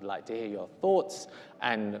lying? I'd like to hear your thoughts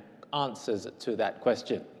and answers to that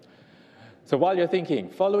question. So while you're thinking,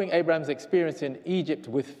 following Abraham's experience in Egypt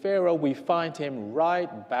with Pharaoh, we find him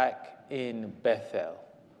right back in Bethel,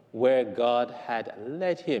 where God had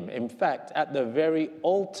led him. In fact, at the very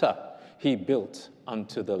altar he built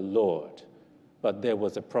unto the Lord. But there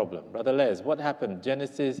was a problem. Brother Les, what happened?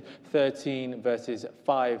 Genesis 13, verses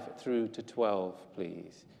 5 through to 12,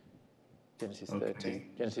 please. Genesis 13. Okay.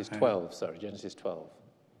 Genesis 12, sorry. Genesis 12.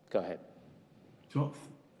 Go ahead. 12.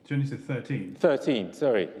 Genesis 13. 13,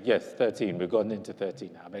 sorry. Yes, 13. We've gotten into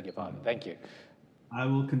 13 now. I beg your pardon. Thank you. I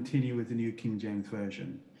will continue with the New King James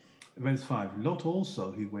Version. Verse 5, Lot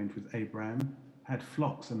also, who went with Abraham, had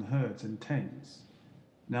flocks and herds and tents.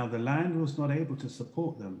 Now the land was not able to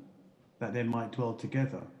support them, that they might dwell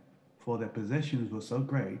together, for their possessions were so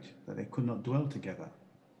great that they could not dwell together.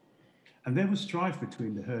 And there was strife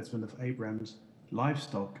between the herdsmen of Abraham's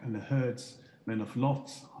livestock and the herdsmen of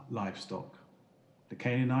Lot's livestock. The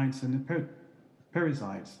Canaanites and the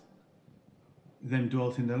Perizzites then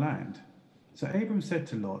dwelt in the land. So Abram said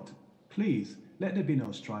to Lot, please, let there be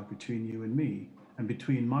no strife between you and me, and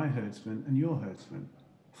between my herdsmen and your herdsmen,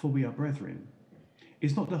 for we are brethren.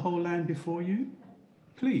 Is not the whole land before you?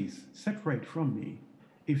 Please, separate from me.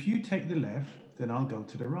 If you take the left, then I'll go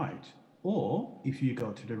to the right. Or, if you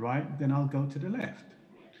go to the right, then I'll go to the left.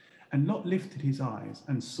 And Lot lifted his eyes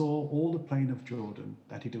and saw all the plain of Jordan,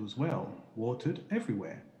 that it was well watered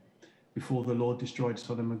everywhere, before the Lord destroyed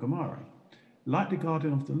Sodom and Gomorrah, like the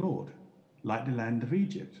garden of the Lord, like the land of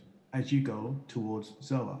Egypt, as you go towards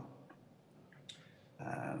Zoar.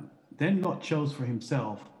 Then Lot chose for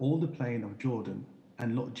himself all the plain of Jordan,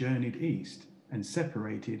 and Lot journeyed east and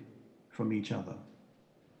separated from each other.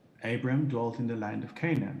 Abram dwelt in the land of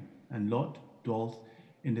Canaan, and Lot dwelt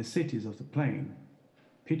in the cities of the plain,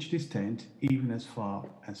 pitched his tent even as far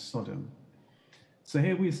as Sodom. So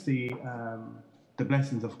here we see the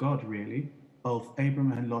blessings of God, really. Both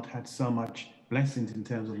Abram and Lot had so much blessings in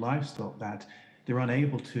terms of livestock that they're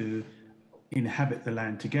unable to inhabit the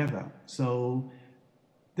land together. So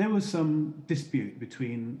there was some dispute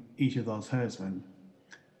between each of those herdsmen.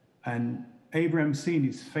 And Abraham, seeing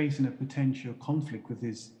he's facing a potential conflict with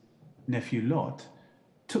his nephew Lot,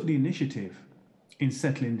 took the initiative in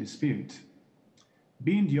settling dispute.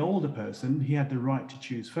 Being the older person, he had the right to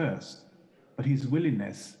choose first, but his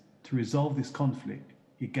willingness to resolve this conflict,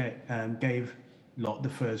 he gave Lot the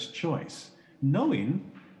first choice,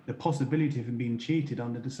 knowing the possibility of him being cheated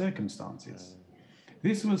under the circumstances.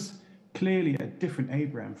 This was clearly a different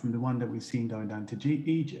Abraham from the one that we've seen going down to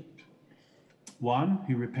Egypt. One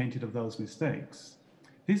who repented of those mistakes.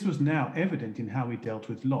 This was now evident in how he dealt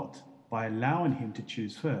with Lot, by allowing him to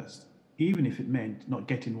choose first, even if it meant not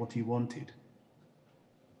getting what he wanted.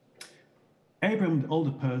 Abraham, the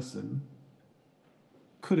older person,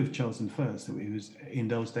 could have chosen first. It was, in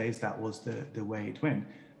those days, that was the way it went.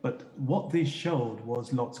 But what this showed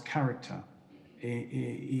was Lot's character.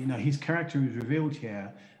 His character is revealed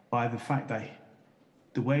here by the fact that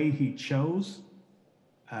the way he chose,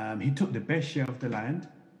 he took the best share of the land,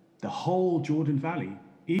 the whole Jordan Valley,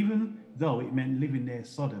 even though it meant living near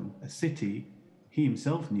Sodom, a city he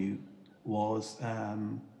himself knew was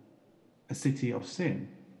a city of sin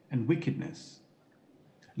and wickedness.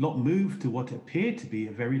 Lot moved to what appeared to be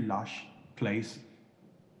a very lush place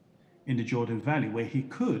in the Jordan Valley, where he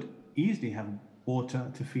could easily have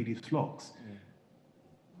water to feed his flocks,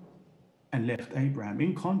 and left Abraham.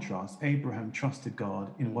 In contrast, Abraham trusted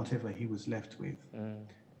God in whatever he was left with.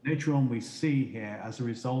 Later on, we see here, as a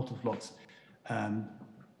result of Lot's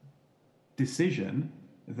decision,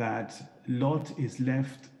 that Lot is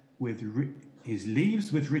left with,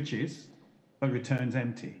 leaves with riches, but returns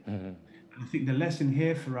empty. I think the lesson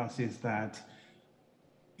here for us is that,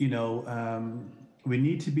 we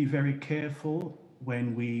need to be very careful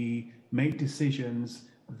when we make decisions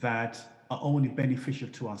that are only beneficial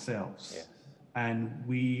to ourselves. Yes. And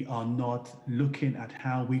we are not looking at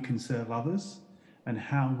how we can serve others and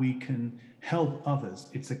how we can help others.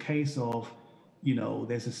 It's a case of,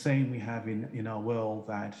 there's a saying we have in our world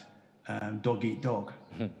that dog eat dog.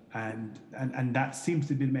 And that seems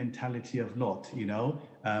to be the mentality of Lot,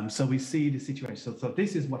 So we see the situation. So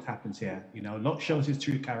this is what happens here. Lot shows his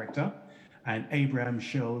true character, and Abraham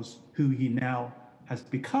shows who he now has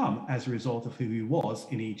become as a result of who he was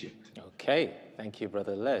in Egypt. Okay, thank you,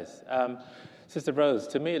 Brother Les. Sister Rose,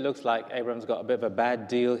 to me it looks like Abraham's got a bit of a bad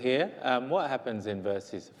deal here. What happens in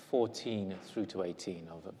verses 14 through to 18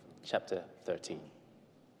 of chapter 13?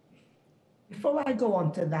 Before I go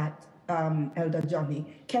on to that, Elder Johnny,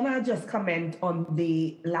 can I just comment on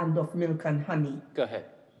the land of milk and honey? Go ahead.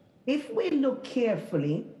 If we look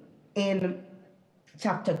carefully in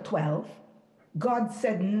chapter 12, God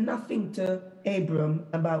said nothing to Abram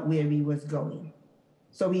about where he was going.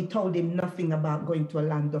 So he told him nothing about going to a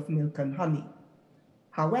land of milk and honey.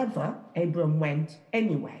 However, Abram went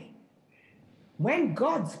anyway. When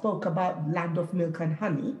God spoke about land of milk and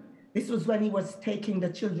honey, this was when he was taking the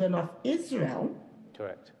children of Israel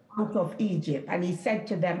Correct. out of Egypt. And he said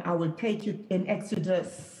to them, I will take you in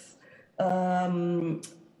Exodus,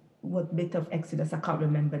 what bit of Exodus? I can't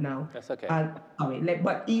remember now. That's okay. Sorry,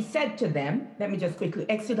 but he said to them, let me just quickly,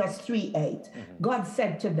 Exodus 3:8. God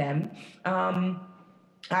said to them,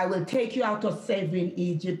 I will take you out of slavery in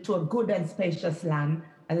Egypt to a good and spacious land,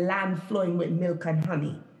 a land flowing with milk and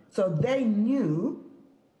honey. So they knew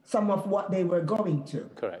some of what they were going to.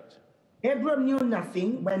 Correct. Abram knew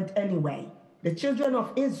nothing, went anyway. The children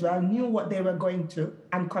of Israel knew what they were going to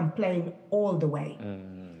and complained all the way.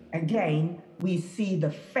 Again, we see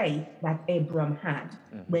the faith that Abram had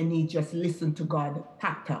when he just listened to God,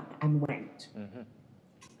 packed up and went.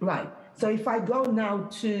 Right. So if I go now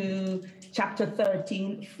to chapter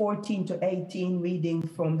 13, 14 to 18, reading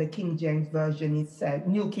from the King James Version, it said,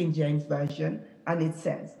 New King James Version, and it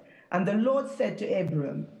says, And the Lord said to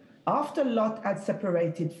Abram, after Lot had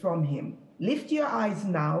separated from him, lift your eyes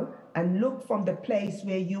now and look from the place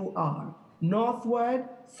where you are, northward,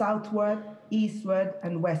 southward, eastward,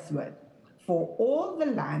 and westward. For all the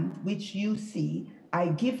land which you see, I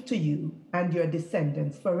give to you and your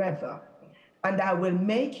descendants forever. And I will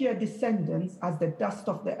make your descendants as the dust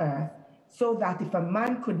of the earth, so that if a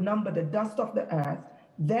man could number the dust of the earth,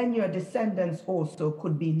 then your descendants also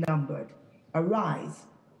could be numbered. Arise,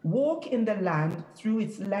 walk in the land through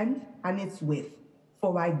its length and its width,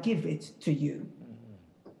 for I give it to you.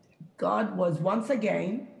 God was once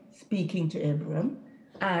again speaking to Abram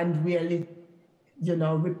and really,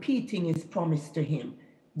 repeating his promise to him.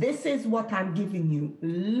 This is what I'm giving you.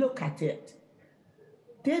 Look at it.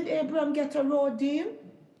 Did Abram get a raw deal?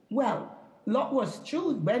 Well, when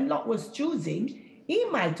Lot was choosing, he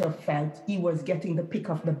might have felt he was getting the pick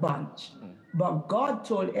of the bunch. But God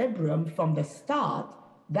told Abram from the start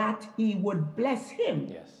that he would bless him.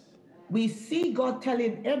 Yes. We see God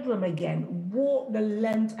telling Abram again, walk the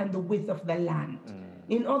length and the width of the land.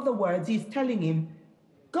 In other words, he's telling him,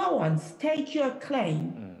 go on, stake your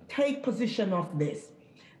claim, take possession of this.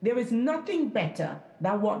 There is nothing better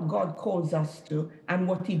than what God calls us to and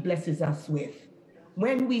what he blesses us with.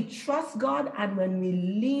 When we trust God and when we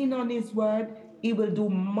lean on his word, he will do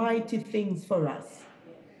mighty things for us.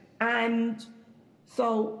 And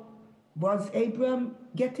so, was Abram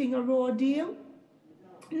getting a raw deal?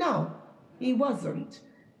 No, he wasn't.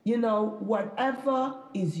 Whatever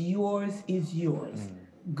is yours is yours.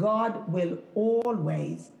 God will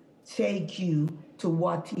always take you to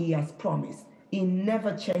what he has promised. he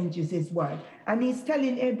never changes his word. And he's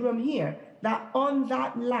telling Abram here that on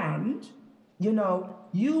that land,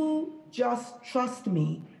 you just trust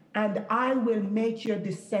me, and I will make your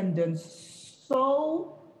descendants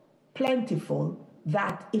so plentiful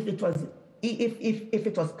that if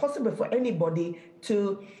it was possible for anybody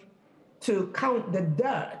to count the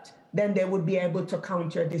dirt, then they would be able to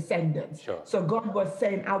count your descendants. Sure. So God was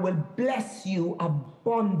saying, I will bless you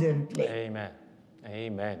abundantly. Amen.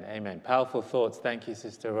 Amen. Amen. Powerful thoughts. Thank you,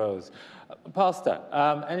 Sister Rose. Pastor,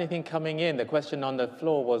 anything coming in? The question on the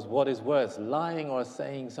floor was, what is worse, lying or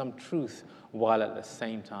saying some truth while at the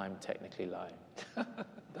same time technically lying?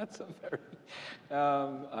 That's a very...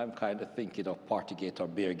 I'm kind of thinking of Partygate or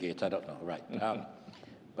Beergate. I don't know. Right.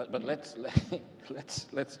 But let's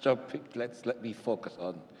jump. Let me focus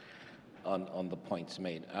on the points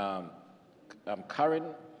made. Karen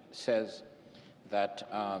says that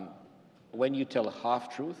when you tell a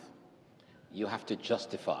half-truth, you have to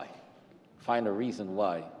justify, find a reason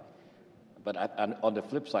why. But on the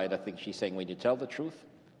flip side, I think she's saying when you tell the truth,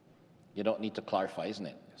 you don't need to clarify, isn't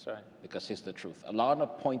it? That's right. Because it's the truth. Alana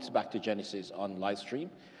points back to Genesis on live stream,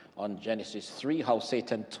 on Genesis 3, how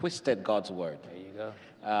Satan twisted God's word. There you go.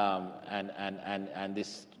 And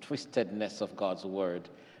this twistedness of God's word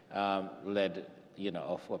led,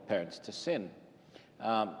 our parents to sin.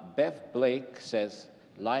 Bev Blake says,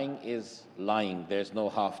 lying is lying. There's no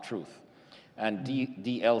half-truth. And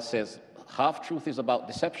DL says, half-truth is about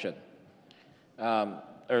deception.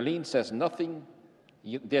 Erlene says,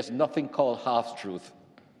 there's nothing called half-truth.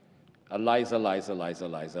 A lie's a lie's a lie's a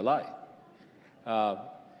lie's a lie.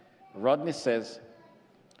 Rodney says,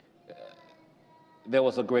 there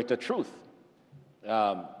was a greater truth.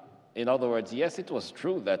 In other words, yes, it was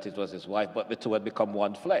true that it was his wife, but the two had become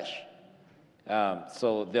one flesh.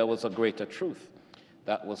 So there was a greater truth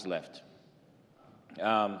that was left.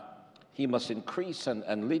 He must increase,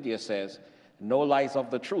 and Lydia says, no lies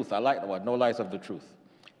of the truth. I like the word, no lies of the truth.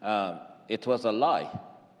 It was a lie.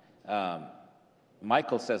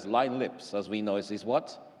 Michael says, lying lips, as we know, is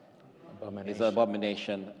what? Abomination. Is an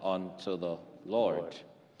abomination unto the Lord.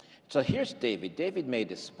 So here's David. David made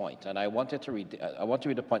this point, and I want to read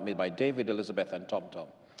the point made by David, Elizabeth, and Tom.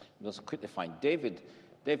 Just quickly find David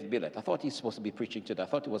Billett. I thought he's supposed to be preaching today. I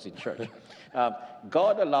thought he was in church.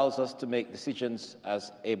 God allows us to make decisions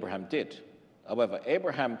as Abraham did. However,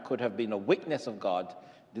 Abraham could have been a witness of God,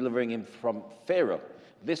 delivering him from Pharaoh.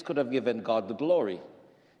 This could have given God the glory.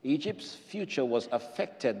 Egypt's future was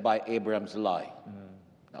affected by Abraham's lie.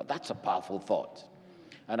 Now, that's a powerful thought.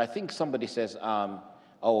 And I think somebody says, our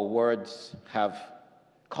words have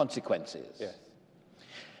consequences. Yes.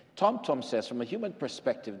 Tom says, from a human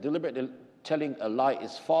perspective, deliberately telling a lie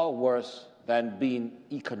is far worse than being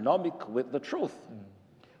economic with the truth,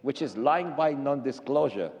 which is lying by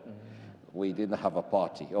non-disclosure. We didn't have a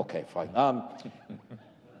party. Okay, fine.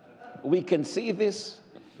 We can see this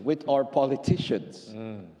with our politicians,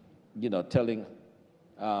 telling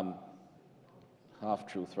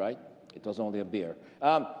half-truth, right? It was only a beer.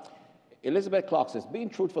 Elizabeth Clark says, being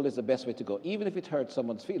truthful is the best way to go, even if it hurts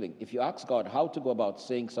someone's feeling. If you ask God how to go about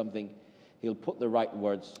saying something, he'll put the right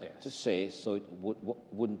words to say so it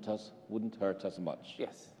wouldn't hurt as much.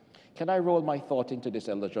 Yes. Can I roll my thought into this,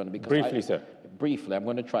 Elder John? Because briefly, sir. Briefly. I'm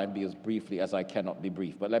going to try and be as briefly as I cannot be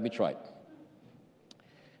brief, but let me try.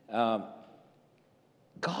 God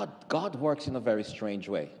works in a very strange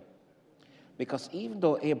way. Because even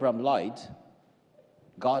though Abraham lied,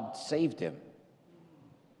 God saved him.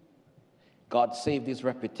 God saved his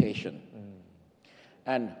reputation.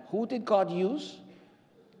 And who did God use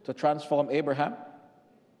to transform Abraham?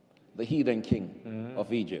 The heathen king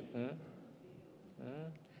of Egypt.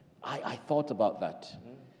 I thought about that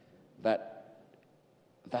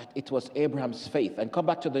it was Abraham's faith. And come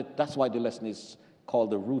back to that's why the lesson is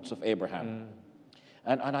called the roots of Abraham.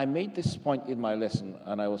 And I made this point in my lesson,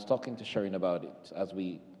 and I was talking to Sharon about it as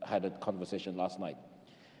we had a conversation last night,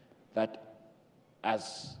 that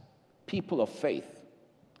as people of faith,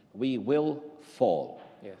 we will fall.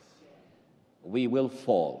 Yes. We will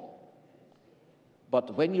fall.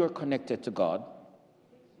 But when you're connected to God,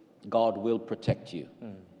 God will protect you.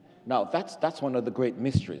 Now, that's one of the great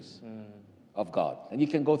mysteries of God. And you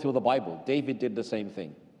can go through the Bible. David did the same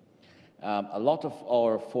thing. A lot of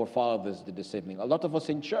our forefathers did the same thing. A lot of us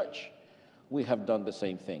in church, we have done the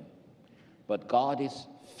same thing. But God is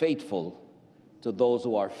faithful to those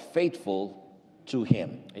who are faithful to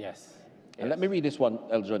him. Yes. And let me read this one,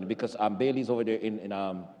 El Johnny, because Bailey's over there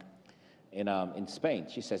in Spain.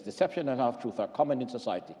 She says, deception and half-truth are common in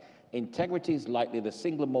society. Integrity is likely the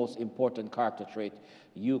single most important character trait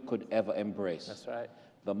you could ever embrace. That's right.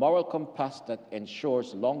 The moral compass that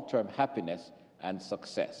ensures long-term happiness and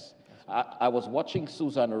success. I was watching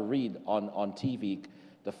Susanna Reid on TV.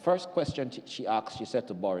 The first question she asked, she said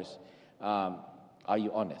to Boris, are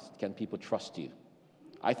you honest? Can people trust you?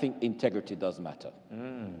 I think integrity does matter.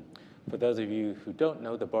 For those of you who don't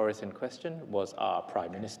know, the Boris in question was our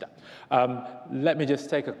Prime Minister. Let me just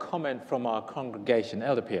take a comment from our congregation.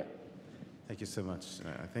 Elder Pierre. Thank you so much.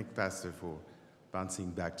 I thank Pastor for bouncing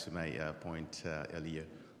back to my point earlier.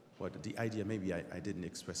 But the idea, maybe I didn't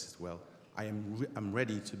express it well. I'm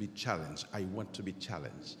ready to be challenged. I want to be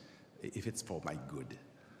challenged, if it's for my good.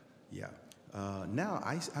 Yeah. Now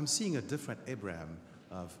I'm seeing a different Abraham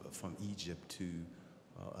from Egypt to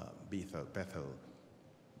Bethel.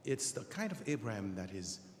 It's the kind of Abraham that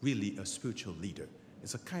is really a spiritual leader.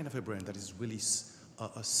 It's a kind of Abraham that is really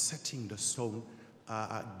setting the stone,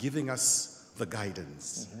 giving us the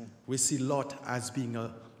guidance. We see Lot as being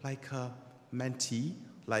like a mentee,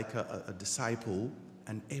 like a disciple,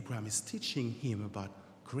 and Abraham is teaching him about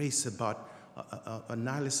grace, about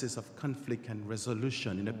analysis of conflict and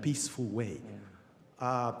resolution in a peaceful way.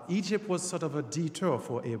 Egypt was sort of a detour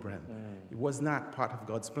for Abraham. It was not part of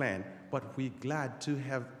God's plan, but we're glad to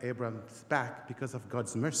have Abraham back because of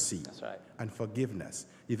God's mercy and forgiveness.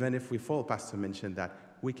 Even if we fall, Pastor mentioned that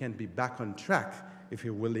we can be back on track if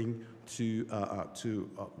we're willing to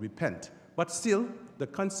repent. But still, the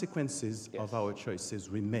consequences of our choices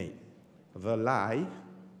remain. The lie,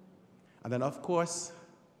 and then of course,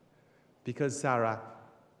 because Sarah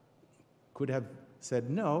could have said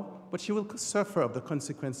no, but she will suffer the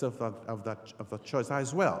consequence of that choice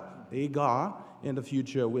as well. Hagar in the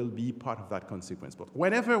future will be part of that consequence. But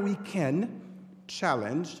whenever we can,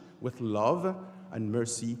 challenge with love and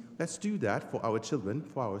mercy, let's do that for our children,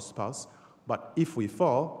 for our spouse. But if we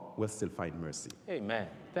fall, we'll still find mercy. Amen.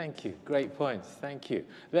 Thank you. Great points. Thank you.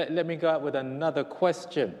 Let me go out with another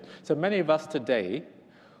question. So many of us today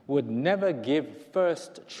would never give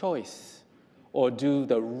first choice or do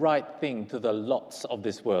the right thing to the lots of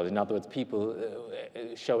this world. In other words, people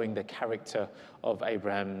showing the character of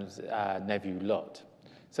Abraham's nephew Lot.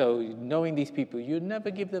 So knowing these people, you never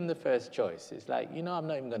give them the first choice. It's like, I'm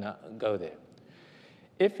not even going to go there.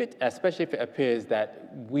 Especially if it appears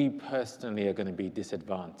that we personally are going to be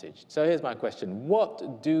disadvantaged. So here's my question.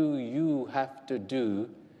 What do you have to do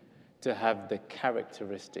to have the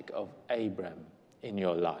characteristic of Abraham in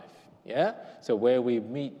your life? Yeah? So where we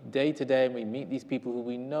meet day to day and we meet these people who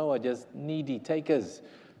we know are just needy takers,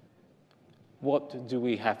 what do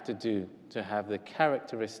we have to do to have the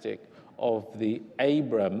characteristic of the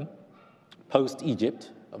Abram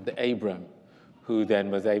post-Egypt, of the Abram, who then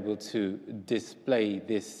was able to display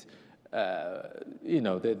this,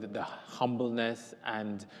 the humbleness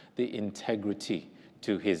and the integrity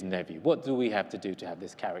to his nephew? What do we have to do to have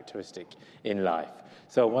this characteristic in life?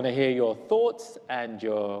 So I want to hear your thoughts and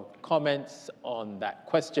your comments on that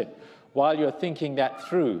question while you're thinking that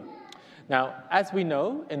through. Now, as we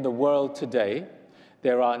know, in the world today,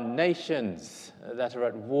 there are nations that are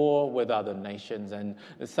at war with other nations, and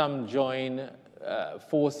some join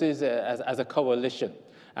forces as a coalition.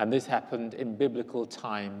 And this happened in biblical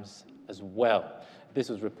times as well. This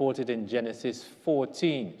was reported in Genesis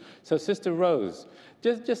 14. So, Sister Rose,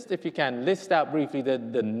 just if you can, list out briefly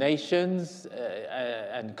the nations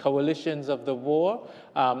and coalitions of the war,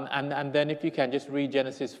 and then if you can, just read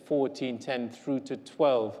Genesis 14:10 through to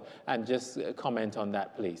 12, and just comment on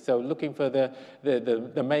that, please. So, looking for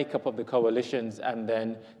the makeup of the coalitions, and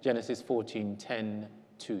then Genesis 14:10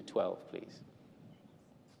 to 12, please.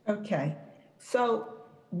 Okay, so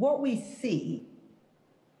what we see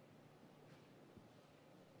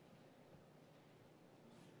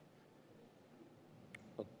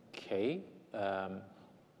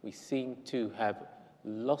we seem to have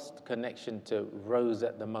lost connection to Rose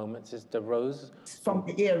at the moment. Sister Rose? From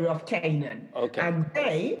the area of Canaan. Okay. And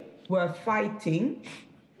they were fighting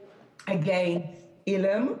against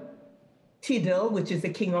Elam, Tidal, which is the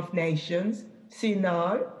king of nations,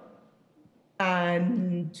 Shinar,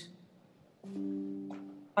 and...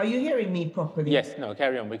 Are you hearing me properly? Yes, no,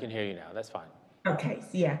 carry on. We can hear you now. That's fine. Okay,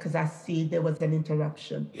 yeah, because I see there was an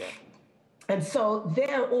interruption. Yeah. And so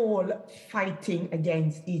they're all fighting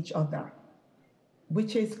against each other,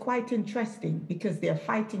 which is quite interesting because they're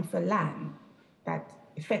fighting for land that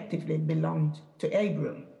effectively belonged to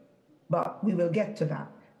Abram. But we will get to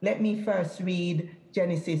that. Let me first read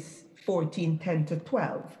Genesis 14:10 to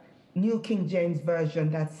 12, New King James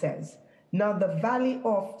Version, that says, "Now the valley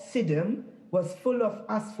of Siddim was full of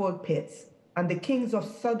asphalt pits, and the kings of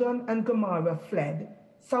Sodom and Gomorrah fled.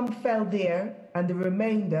 Some fell there, and the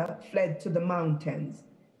remainder fled to the mountains.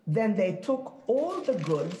 Then they took all the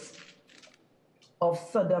goods of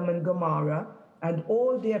Sodom and Gomorrah and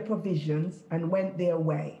all their provisions and went their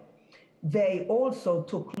way. They also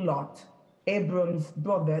took Lot, Abram's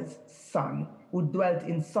brother's son, who dwelt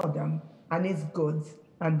in Sodom, and his goods,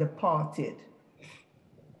 and departed.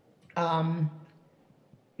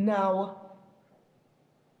 Now,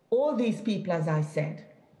 all these people, as I said,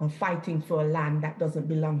 are fighting for a land that doesn't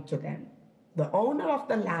belong to them. The owner of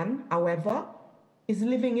the land, however, is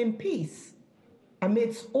living in peace.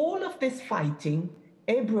 Amidst all of this fighting,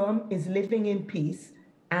 Abram is living in peace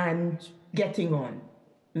and getting on.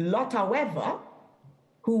 Lot, however,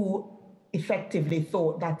 who effectively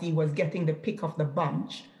thought that he was getting the pick of the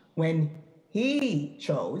bunch when he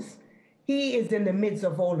chose, he is in the midst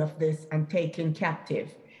of all of this and taken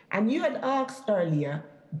captive. And you had asked earlier,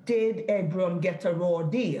 did Abram get a raw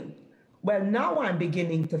deal? Well, now I'm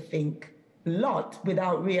beginning to think Lot,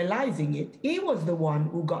 without realizing it, he was the one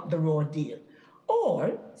who got the raw deal.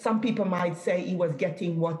 Or some people might say he was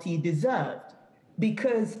getting what he deserved.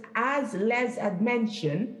 Because as Les had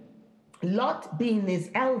mentioned, Lot being his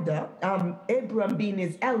elder, Abram being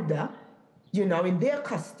his elder, you know, in their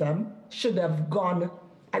custom, should have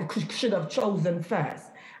chosen first.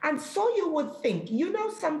 And so you would think, you know,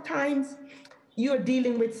 sometimes you're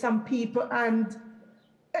dealing with some people and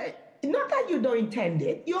not that you don't intend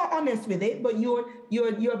it, you're honest with it, but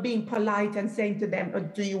you're being polite and saying to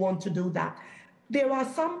them, do you want to do that? There are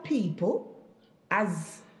some people,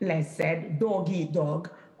 as Les said, dog eat dog,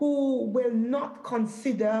 who will not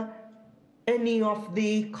consider any of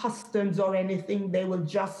the customs or anything. They will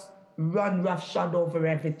just run roughshod over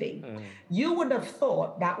everything. You would have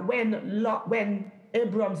thought that when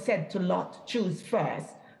Abram said to Lot, choose first,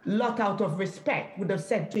 Lot, out of respect, would have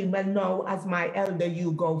said to him, well, no, as my elder,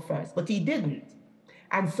 you go first. But he didn't.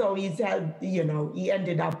 And so he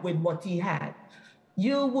ended up with what he had.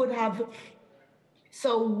 You would have...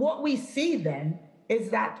 So what we see then is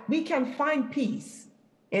that we can find peace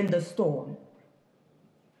in the storm.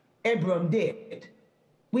 Abram did.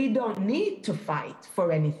 We don't need to fight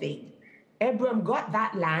for anything. Abram got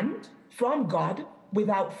that land from God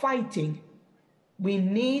without fighting. We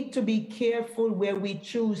need to be careful where we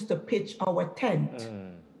choose to pitch our tent.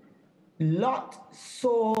 Lot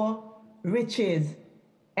saw riches,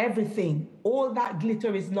 everything. All that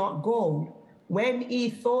glitter is not gold. When he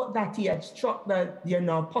thought that he had struck the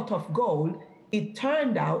pot of gold, it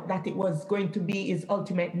turned out that it was going to be his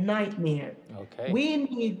ultimate nightmare. Okay. We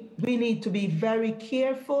need to be very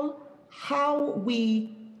careful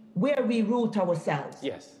where we root ourselves.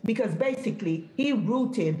 Yes. Because basically,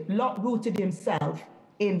 Lot rooted himself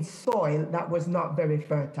in soil that was not very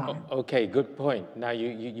fertile. Okay, good point. Now,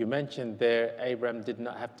 you mentioned there Abram did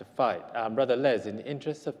not have to fight. Brother Les, in the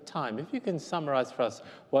interest of time, if you can summarize for us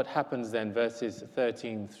what happens then, verses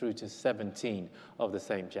 13 through to 17 of the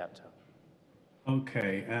same chapter.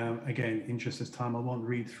 Okay, again, interest of time, I won't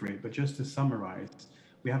read through it, but just to summarize,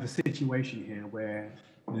 we have a situation here where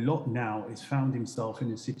Lot now is found himself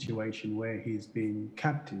in a situation where he's been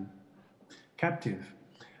captive.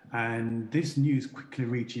 And this news quickly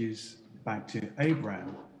reaches back to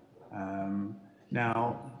Abraham.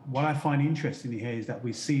 Now, what I find interesting here is that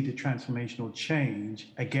we see the transformational change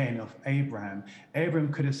again of Abraham.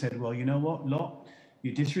 Abraham could have said, well, you know what, Lot,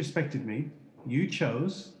 you disrespected me, you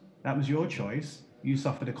chose, that was your choice, you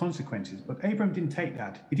suffer the consequences. But Abraham didn't take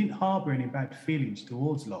that. He didn't harbor any bad feelings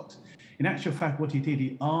towards Lot. In actual fact, what he did,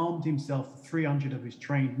 he armed himself with 300 of his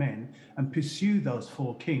trained men and pursued those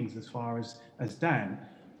 4 kings as far as Dan,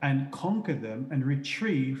 and conquered them and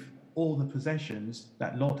retrieve all the possessions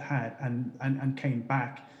that Lot had and came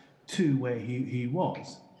back to where he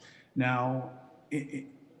was. Now,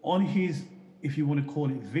 on his, if you want to call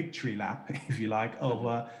it victory lap, if you like,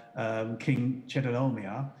 over King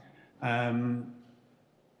Chedorlaomer,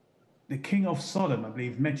 the king of Sodom, I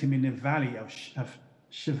believe, met him in the valley of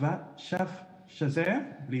Shazer,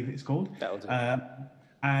 I believe it's called.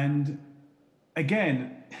 And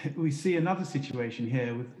again, we see another situation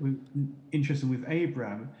here interesting with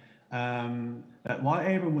Abraham, that while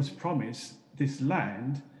Abraham was promised this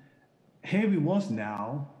land, here he was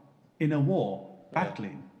now in a war,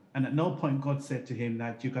 battling. And at no point God said to him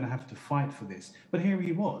that you're going to have to fight for this. But here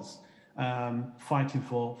he was, fighting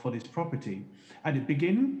for this property. At the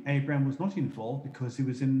beginning, Abraham was not involved because he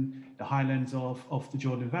was in the highlands of the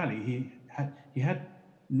Jordan Valley. He had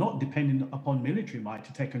not depended upon military might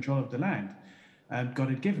to take control of the land God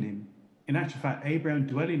had given him. In actual fact, Abraham,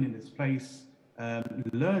 dwelling in this place,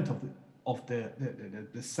 learned of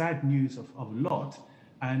the sad news of Lot,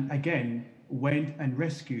 and again went and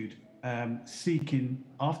rescued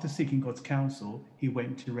after seeking God's counsel, he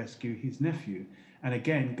went to rescue his nephew. And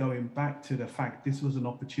again, going back to the fact this was an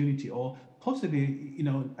opportunity, or possibly,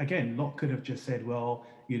 again, Lot could have just said, well,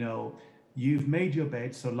 you've made your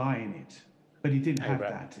bed, so lie in it. But he didn't have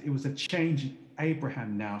that. It was a change in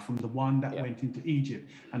Abraham now from the one that went into Egypt.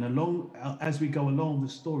 And as we go along the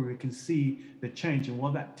story, we can see the change. And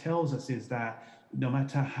what that tells us is that no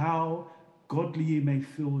matter how godly you may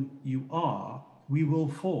feel you are, we will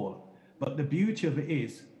fall. But the beauty of it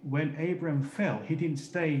is, when Abraham fell, he didn't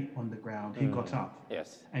stay on the ground. He got up.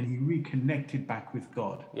 Yes. And he reconnected back with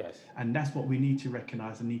God. Yes. And that's what we need to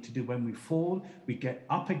recognize and need to do. When we fall, we get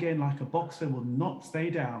up again like a boxer will not stay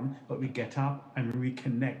down, but we get up and we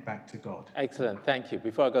reconnect back to God. Excellent. Thank you.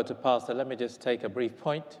 Before I go to Pastor, let me just take a brief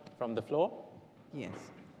point from the floor. Yes.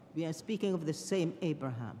 We are speaking of the same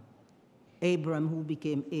Abraham. Abram who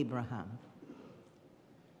became Abraham.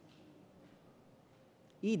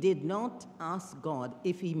 He did not ask God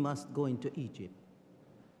if he must go into Egypt,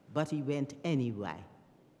 but he went anyway.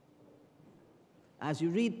 As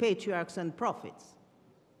you read Patriarchs and Prophets,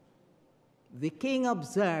 the king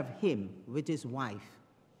observed him with his wife.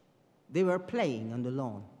 They were playing on the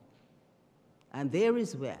lawn. And there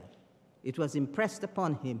is where it was impressed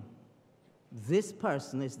upon him, this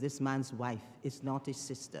person is this man's wife, it's not his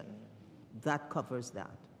sister. That covers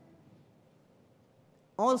that.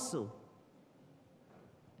 Also,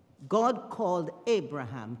 God called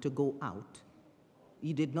Abraham to go out.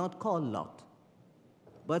 He did not call Lot.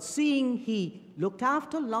 But seeing he looked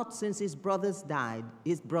after Lot since his brother died,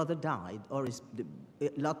 or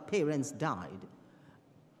Lot's parents died,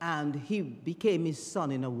 and he became his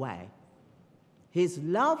son in a way. His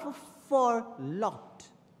love for Lot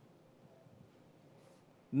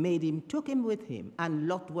took him with him, and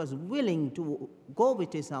Lot was willing to go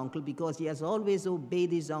with his uncle because he has always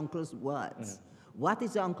obeyed his uncle's words. What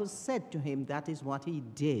his uncle said to him, that is what he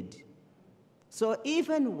did. So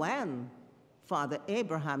even when Father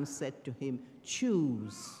Abraham said to him,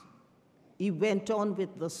 choose, he went on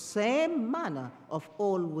with the same manner of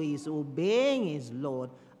always obeying his Lord,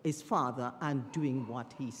 his father, and doing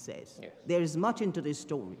what he says. Yes. There is much into this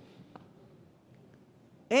story.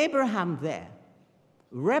 Abraham there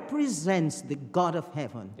represents the God of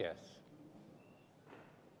heaven. Yes.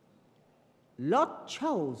 Lot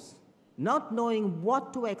chose, not knowing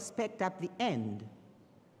what to expect at the end.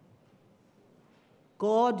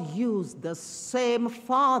 God used the same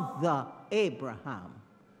father, Abraham,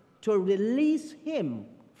 to release him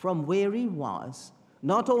from where he was,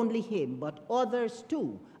 not only him, but others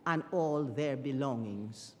too, and all their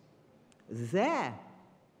belongings. There,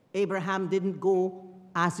 Abraham didn't go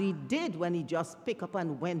as he did when he just picked up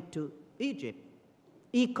and went to Egypt.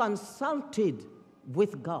 He consulted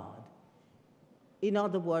with God. In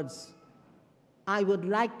other words, I would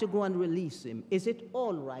like to go and release him. Is it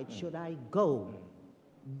all right? Should I go?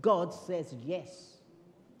 God says yes.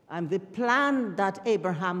 And the plan that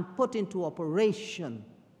Abraham put into operation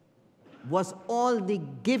was all the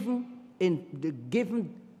given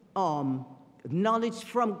knowledge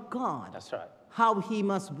from God. That's right. How he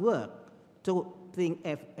must work to do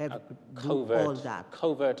all that.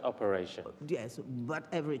 Covert operation. Yes,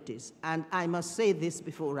 whatever it is. And I must say this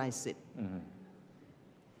before I sit.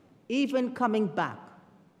 Even coming back,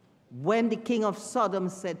 when the king of Sodom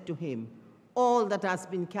said to him, all that has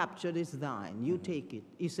been captured is thine, you take it.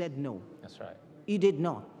 He said no. That's right. He did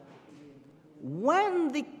not. When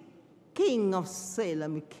the king of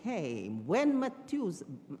Salem came, when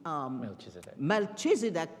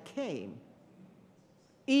Melchizedek came,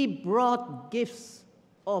 he brought gifts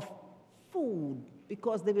of food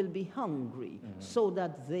because they will be hungry, so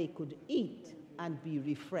that they could eat and be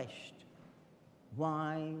refreshed.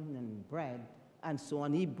 Wine and bread and so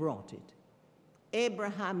on, he brought it.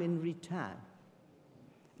 Abraham in return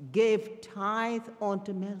gave tithe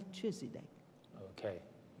unto Melchizedek. Okay.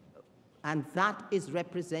 And that is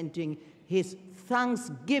representing his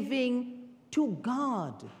thanksgiving to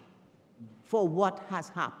God for what has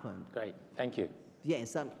happened. Great, thank you.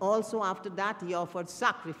 Yes, and also after that, he offered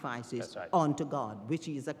sacrifices unto God, which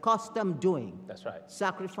he is accustomed doing. That's right.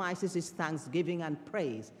 Sacrifices is thanksgiving and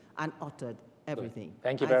praise, and uttered everything. Good.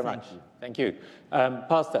 Thank you very much. Thank you.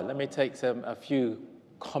 Pastor, let me take a few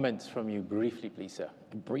comments from you briefly, please, sir.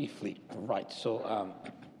 Briefly, right. So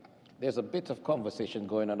there's a bit of conversation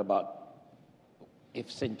going on about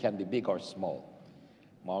if sin can be big or small.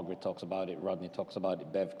 Margaret talks about it, Rodney talks about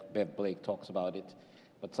it, Bev Blake talks about it.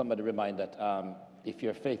 But somebody remind that if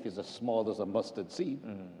your faith is as small as a mustard seed,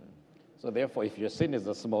 so therefore if your sin is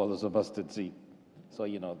as small as a mustard seed, so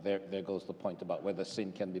there goes the point about whether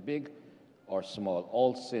sin can be big or small.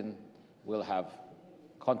 All sin will have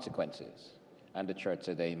consequences. And the church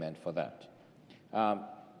said amen for that.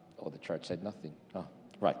 The church said nothing. Oh,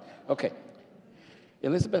 right. Okay.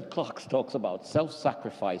 Elizabeth Clark talks about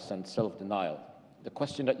self-sacrifice and self-denial. The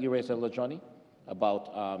question that you raised, Elder Johnny,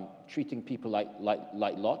 about treating people like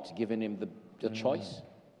Lot, giving him the choice.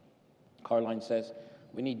 Caroline says,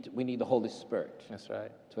 we need the Holy Spirit. That's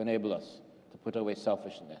right. To enable us to put away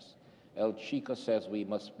selfishness. El Chico says we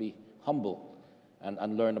must be humble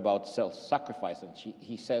and learn about self-sacrifice. And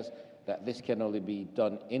he says that this can only be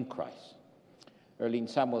done in Christ. Erlene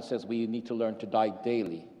Samuel says we need to learn to die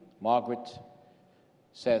daily. Margaret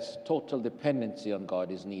says total dependency on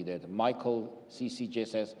God is needed. Michael CCJ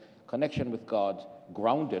says connection with God,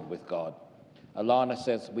 grounded with God. Alana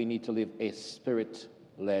says we need to live a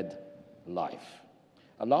spirit-led life.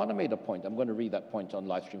 Alana made a point. I'm going to read that point on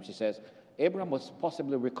live stream. She says, Abraham was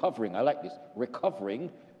possibly recovering, I like this,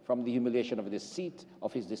 recovering from the humiliation of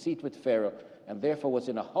his deceit with Pharaoh, and therefore was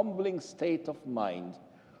in a humbling state of mind,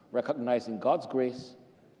 recognizing God's grace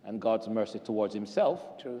and God's mercy towards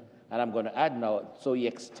himself. True. And I'm going to add now, so he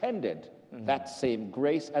extended that same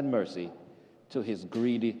grace and mercy to his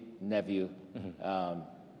greedy nephew,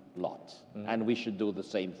 Lot. And we should do the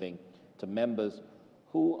same thing to members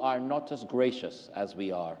who are not as gracious as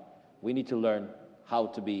we are. We need to learn how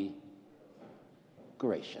to be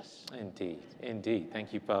gracious. Indeed.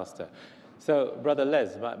 Thank you, Pastor. So, Brother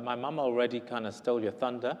Les, my mum already kind of stole your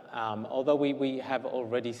thunder. Although we have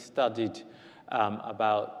already studied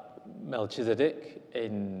about Melchizedek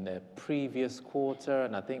in the previous quarter,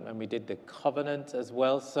 and I think when we did the covenant as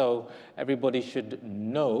well, so everybody should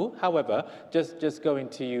know. However, just going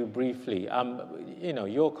to you briefly,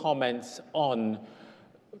 your comments on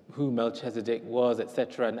who Melchizedek was,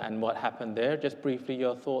 etc., and what happened there. Just briefly,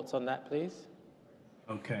 your thoughts on that, please.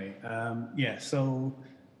 Okay. So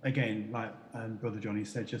again, like Brother Johnny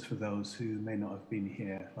said, just for those who may not have been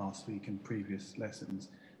here last week in previous lessons,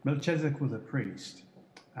 Melchizedek was a priest.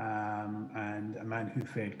 And a man who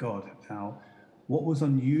feared God. Now, what was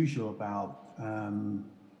unusual about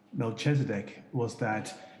Melchizedek was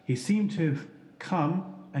that he seemed to have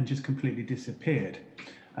come and just completely disappeared.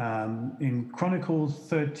 In Chronicles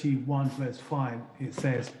 31, verse 5, it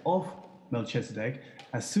says, of Melchizedek,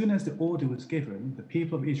 as soon as the order was given, the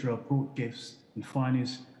people of Israel brought gifts in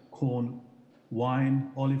finest corn,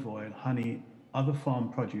 wine, olive oil, honey, other farm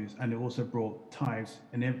produce, and they also brought tithes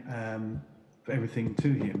and for everything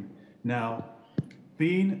to him. Now,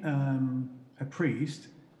 being a priest,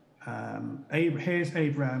 here's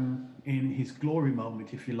Abraham in his glory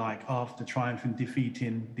moment, if you like, after triumph and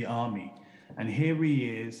defeating the army. And here he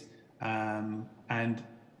is, and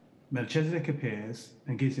Melchizedek appears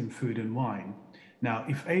and gives him food and wine. Now,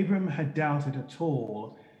 if Abraham had doubted at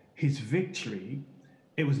all his victory,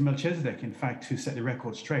 it was Melchizedek, in fact, who set the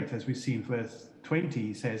record straight. As we see in verse 20,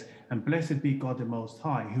 he says, and blessed be God the Most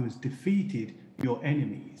High, who has defeated your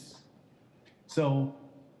enemies. So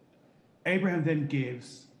Abraham then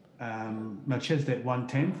gives Melchizedek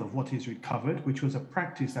 1/10 of what he's recovered, which was a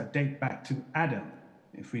practice that dates back to Adam,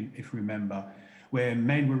 if we remember, where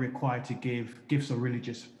men were required to give gifts of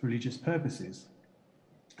religious purposes.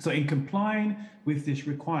 So in complying with this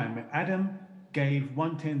requirement, Adam gave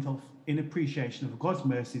 1/10 in appreciation of God's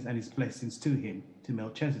mercies and his blessings to him, to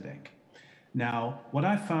Melchizedek. Now, what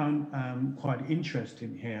I found quite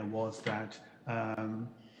interesting here was that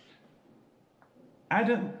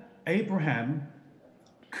Abraham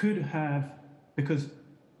could have, because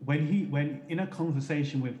when in a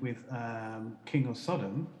conversation with King of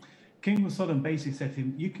Sodom basically said to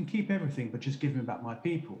him, you can keep everything, but just give me back my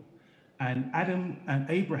people. And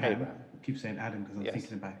Abraham, I keep saying Adam because I'm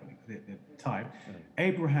thinking about the time,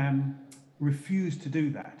 Abraham refused to do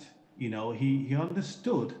that. He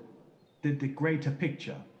understood the greater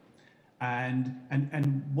picture, and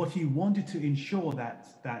what he wanted to ensure that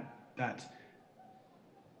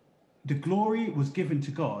the glory was given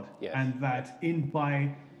to God, and that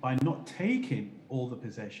by not taking all the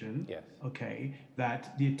possession,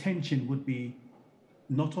 that the attention would be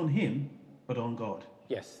not on him but on God.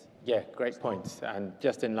 Yes. Yeah, great points, and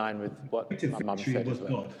just in line with what my mum said as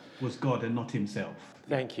well. Was God and not himself.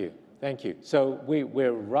 Thank you. So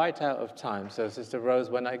we're right out of time. So Sister Rose,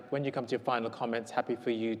 when you come to your final comments, happy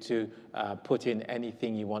for you to put in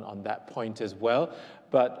anything you want on that point as well.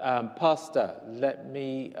 But Pastor, let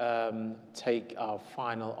me take our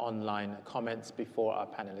final online comments before our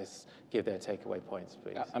panelists give their takeaway points,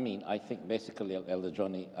 please. I think basically, Elder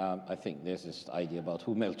Johnny, I think there's this idea about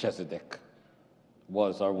who Melchizedek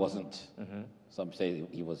was or wasn't. Some say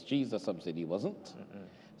he was Jesus, some say he wasn't.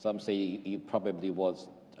 Some say he probably was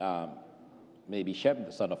maybe Shem,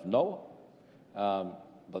 the son of Noah.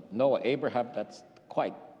 But Noah, Abraham, that's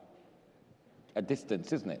quite a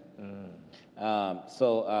distance, isn't it?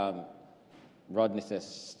 Rodney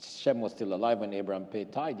says Shem was still alive when Abraham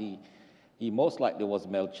paid tithe. He most likely was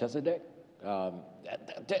Melchizedek.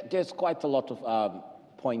 There's quite a lot of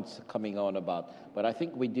points coming on about, but I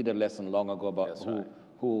think we did a lesson long ago about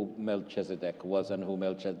who Melchizedek was and who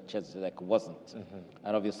Melchizedek wasn't.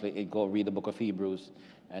 And obviously, read the book of Hebrews,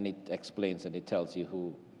 and it explains and it tells you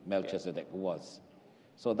who Melchizedek was.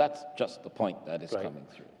 So that's just the point that is coming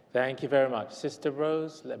through. Thank you very much. Sister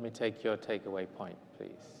Rose, let me take your takeaway point,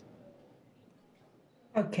 please.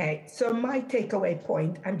 Okay, so my takeaway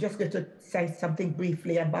point, I'm just going to say something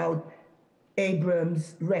briefly about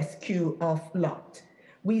Abram's rescue of Lot.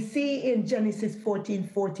 We see in Genesis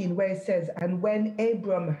 14:14 where it says, and when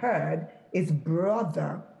Abram heard his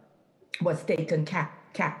brother was taken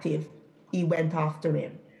captive, he went after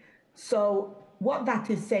him. So what that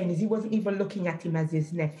is saying is he wasn't even looking at him as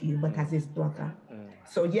his nephew, but as his brother.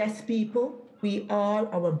 So yes, people, we are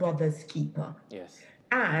our brother's keeper. Yes.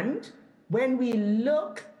 And when we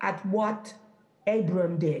look at what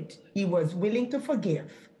Abram did, he was willing to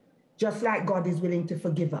forgive, just like God is willing to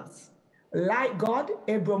forgive us. Like God,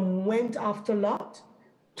 Abram went after Lot,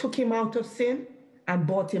 took him out of sin, and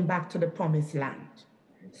brought him back to the promised land.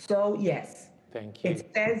 So yes, thank you. It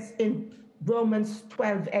says in Romans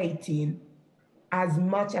 12:18, as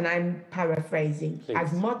much, and I'm paraphrasing, please,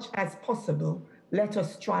 as much as possible, let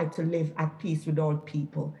us try to live at peace with all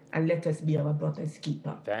people, and let us be our brother's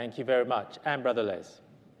keeper. Thank you very much. And Brother Les.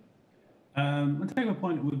 My takeaway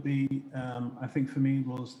point would be, I think for me,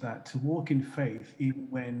 was that to walk in faith even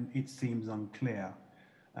when it seems unclear.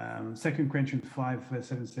 2 Corinthians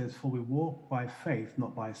 5:7 says, for we walk by faith,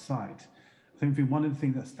 not by sight. I think one of the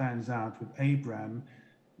things that stands out with Abraham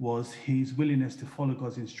was his willingness to follow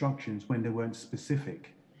God's instructions when they weren't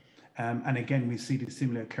specific. And again, we see the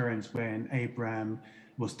similar occurrence when Abraham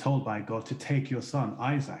was told by God to take your son,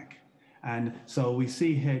 Isaac. And so we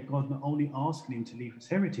see here God not only asking him to leave his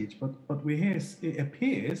heritage, but we hear it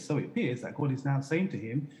appears that God is now saying to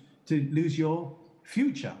him to lose your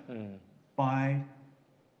future by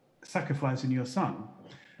sacrificing your son.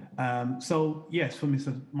 So yes, for me,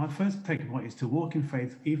 so my first takeaway point is to walk in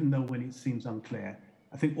faith, even though when it seems unclear.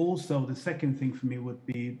 I think also the second thing for me would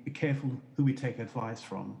be careful who we take advice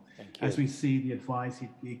from. As we see the advice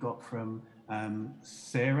he got from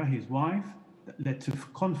Sarah, his wife, that led to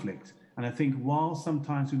conflict. And I think while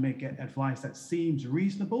sometimes we may get advice that seems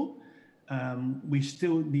reasonable, we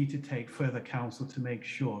still need to take further counsel to make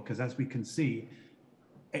sure, because as we can see,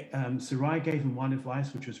 Sarai gave him one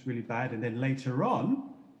advice, which was really bad. And then later on,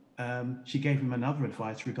 she gave him another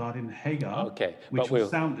advice regarding Hagar, which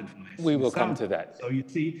was sound advice. We will come to that. So you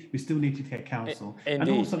see, we still need to take counsel. Indeed.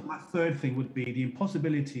 And also my third thing would be the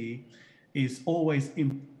impossibility is always,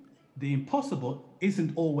 the impossible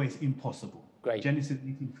isn't always impossible. Great. Genesis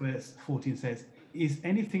 18:14 says, is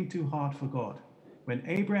anything too hard for God? When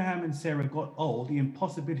Abraham and Sarah got old, the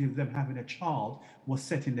impossibility of them having a child was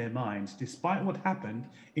set in their minds. Despite what happened,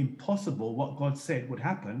 impossible, what God said would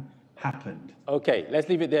happen, happened. Okay, let's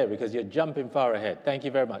leave it there because you're jumping far ahead. Thank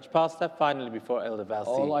you very much. Pastor, finally, before Elder Valsi.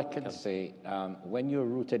 All I can say, when you're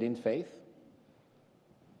rooted in faith,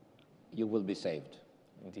 you will be saved.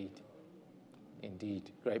 Indeed.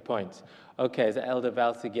 Indeed. Great point. Okay, as Elder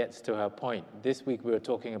Valsi gets to her point, this week we were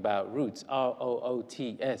talking about roots,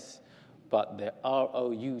 R-O-O-T-S, but the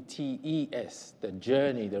R-O-U-T-E-S, the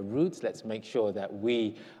journey, the roots. Let's make sure that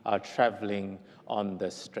we are traveling on the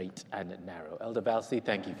straight and narrow. Elder Valsi,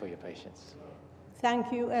 thank you for your patience.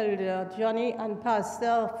 Thank you, Elder Johnny and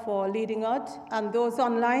Pastor, for leading us, and those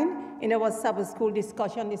online in our Sabbath School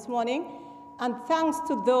discussion this morning. And thanks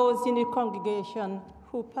to those in the congregation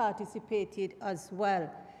who participated as well.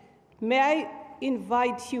 May I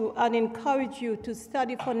invite you and encourage you to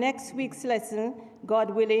study for next week's lesson, God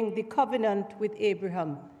willing, the covenant with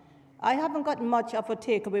Abraham. I haven't got much of a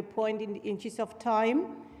takeaway point in the interest of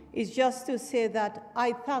time. It's just to say that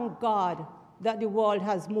I thank God that the world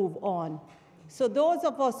has moved on. So those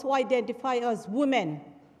of us who identify as women,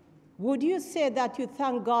 would you say that you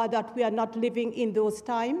thank God that we are not living in those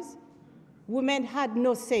times? Women had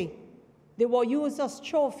no say. They were used as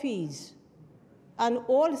trophies. And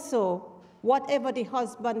also, whatever the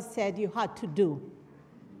husband said, you had to do.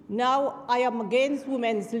 Now, I am against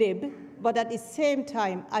women's lib, but at the same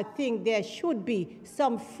time, I think there should be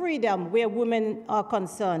some freedom where women are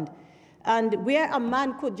concerned. And where a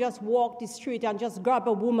man could just walk the street and just grab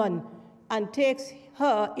a woman and takes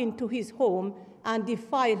her into his home and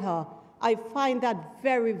defile her, I find that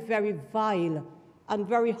very, very vile and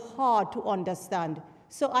very hard to understand.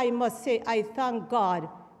 So I must say, I thank God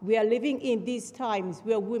we are living in these times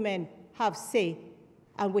where women have say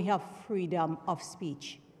and we have freedom of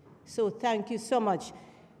speech. So thank you so much.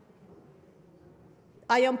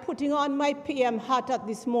 I am putting on my PM hat at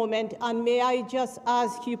this moment, and may I just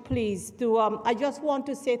ask you please to, I just want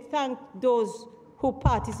to say thank those who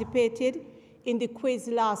participated in the quiz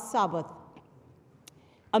last Sabbath.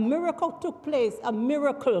 A miracle took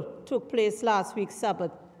place last week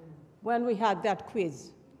Sabbath when we had that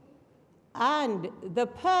quiz. And the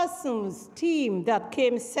person's team that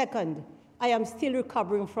came second, I am still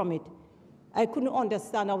recovering from it. I couldn't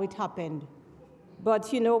understand how it happened.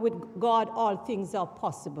 But, with God, all things are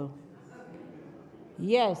possible.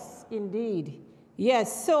 Yes, indeed.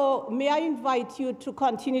 Yes, so may I invite you to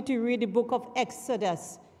continue to read the book of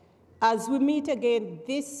Exodus as we meet again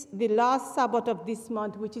the last Sabbath of this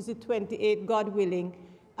month, which is the 28th, God willing,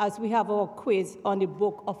 as we have our quiz on the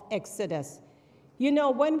book of Exodus.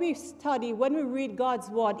 When we study, when we read God's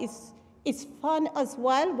word, it's fun as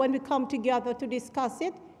well when we come together to discuss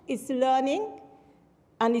it. It's learning,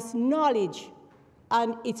 and it's knowledge,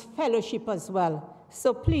 and it's fellowship as well.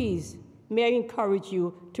 So please, may I encourage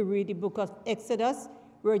you to read the book of Exodus.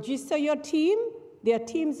 Register your team. There are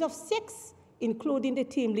teams of 6, including the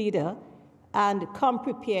team leader, and come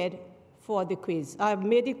prepared for the quiz. I've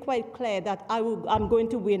made it quite clear that I'm going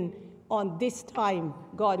to win on this time,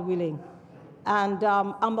 God willing. And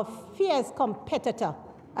I'm a fierce competitor.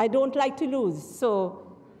 I don't like to lose,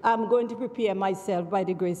 so I'm going to prepare myself by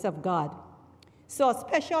the grace of God. So a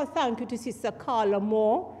special thank you to Sister Carla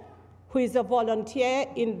Moore, who is a volunteer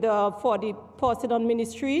for the Porcelain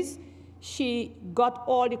Ministries. She got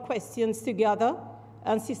all the questions together.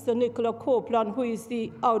 And Sister Nicola Copeland, who is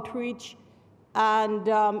the outreach and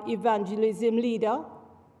evangelism leader,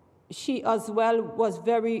 she as well was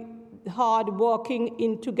very hard working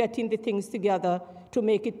into getting the things together to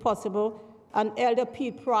make it possible. And Elder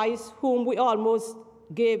Pete Price, whom we almost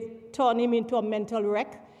turned him into a mental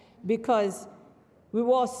wreck because we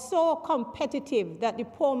were so competitive that the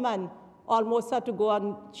poor man almost had to go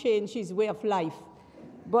and change his way of life.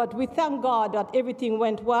 But we thank God that everything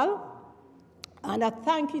went well. And I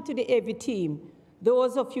thank you to the AV team,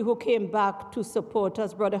 those of you who came back to support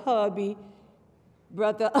us, Brother Herbie,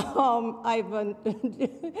 Brother Ivan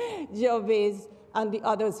Gervais, and the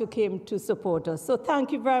others who came to support us. So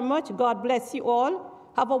thank you very much. God bless you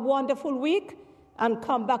all. Have a wonderful week, and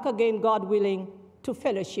come back again, God willing, to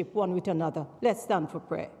fellowship one with another. Let's stand for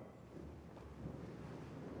prayer.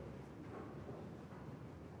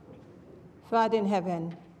 Father in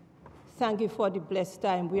heaven, thank you for the blessed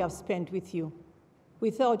time we have spent with you.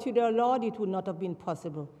 Without you, dear Lord, it would not have been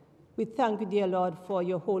possible. We thank you, dear Lord, for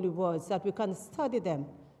your holy words, that we can study them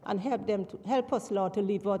and help us, Lord, to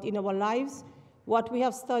live out in our lives what we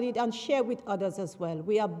have studied and share with others as well.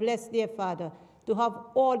 We are blessed, dear Father, to have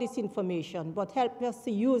all this information, but help us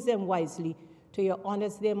to use them wisely to your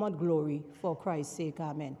honest name and glory. For Christ's sake,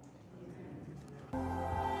 amen.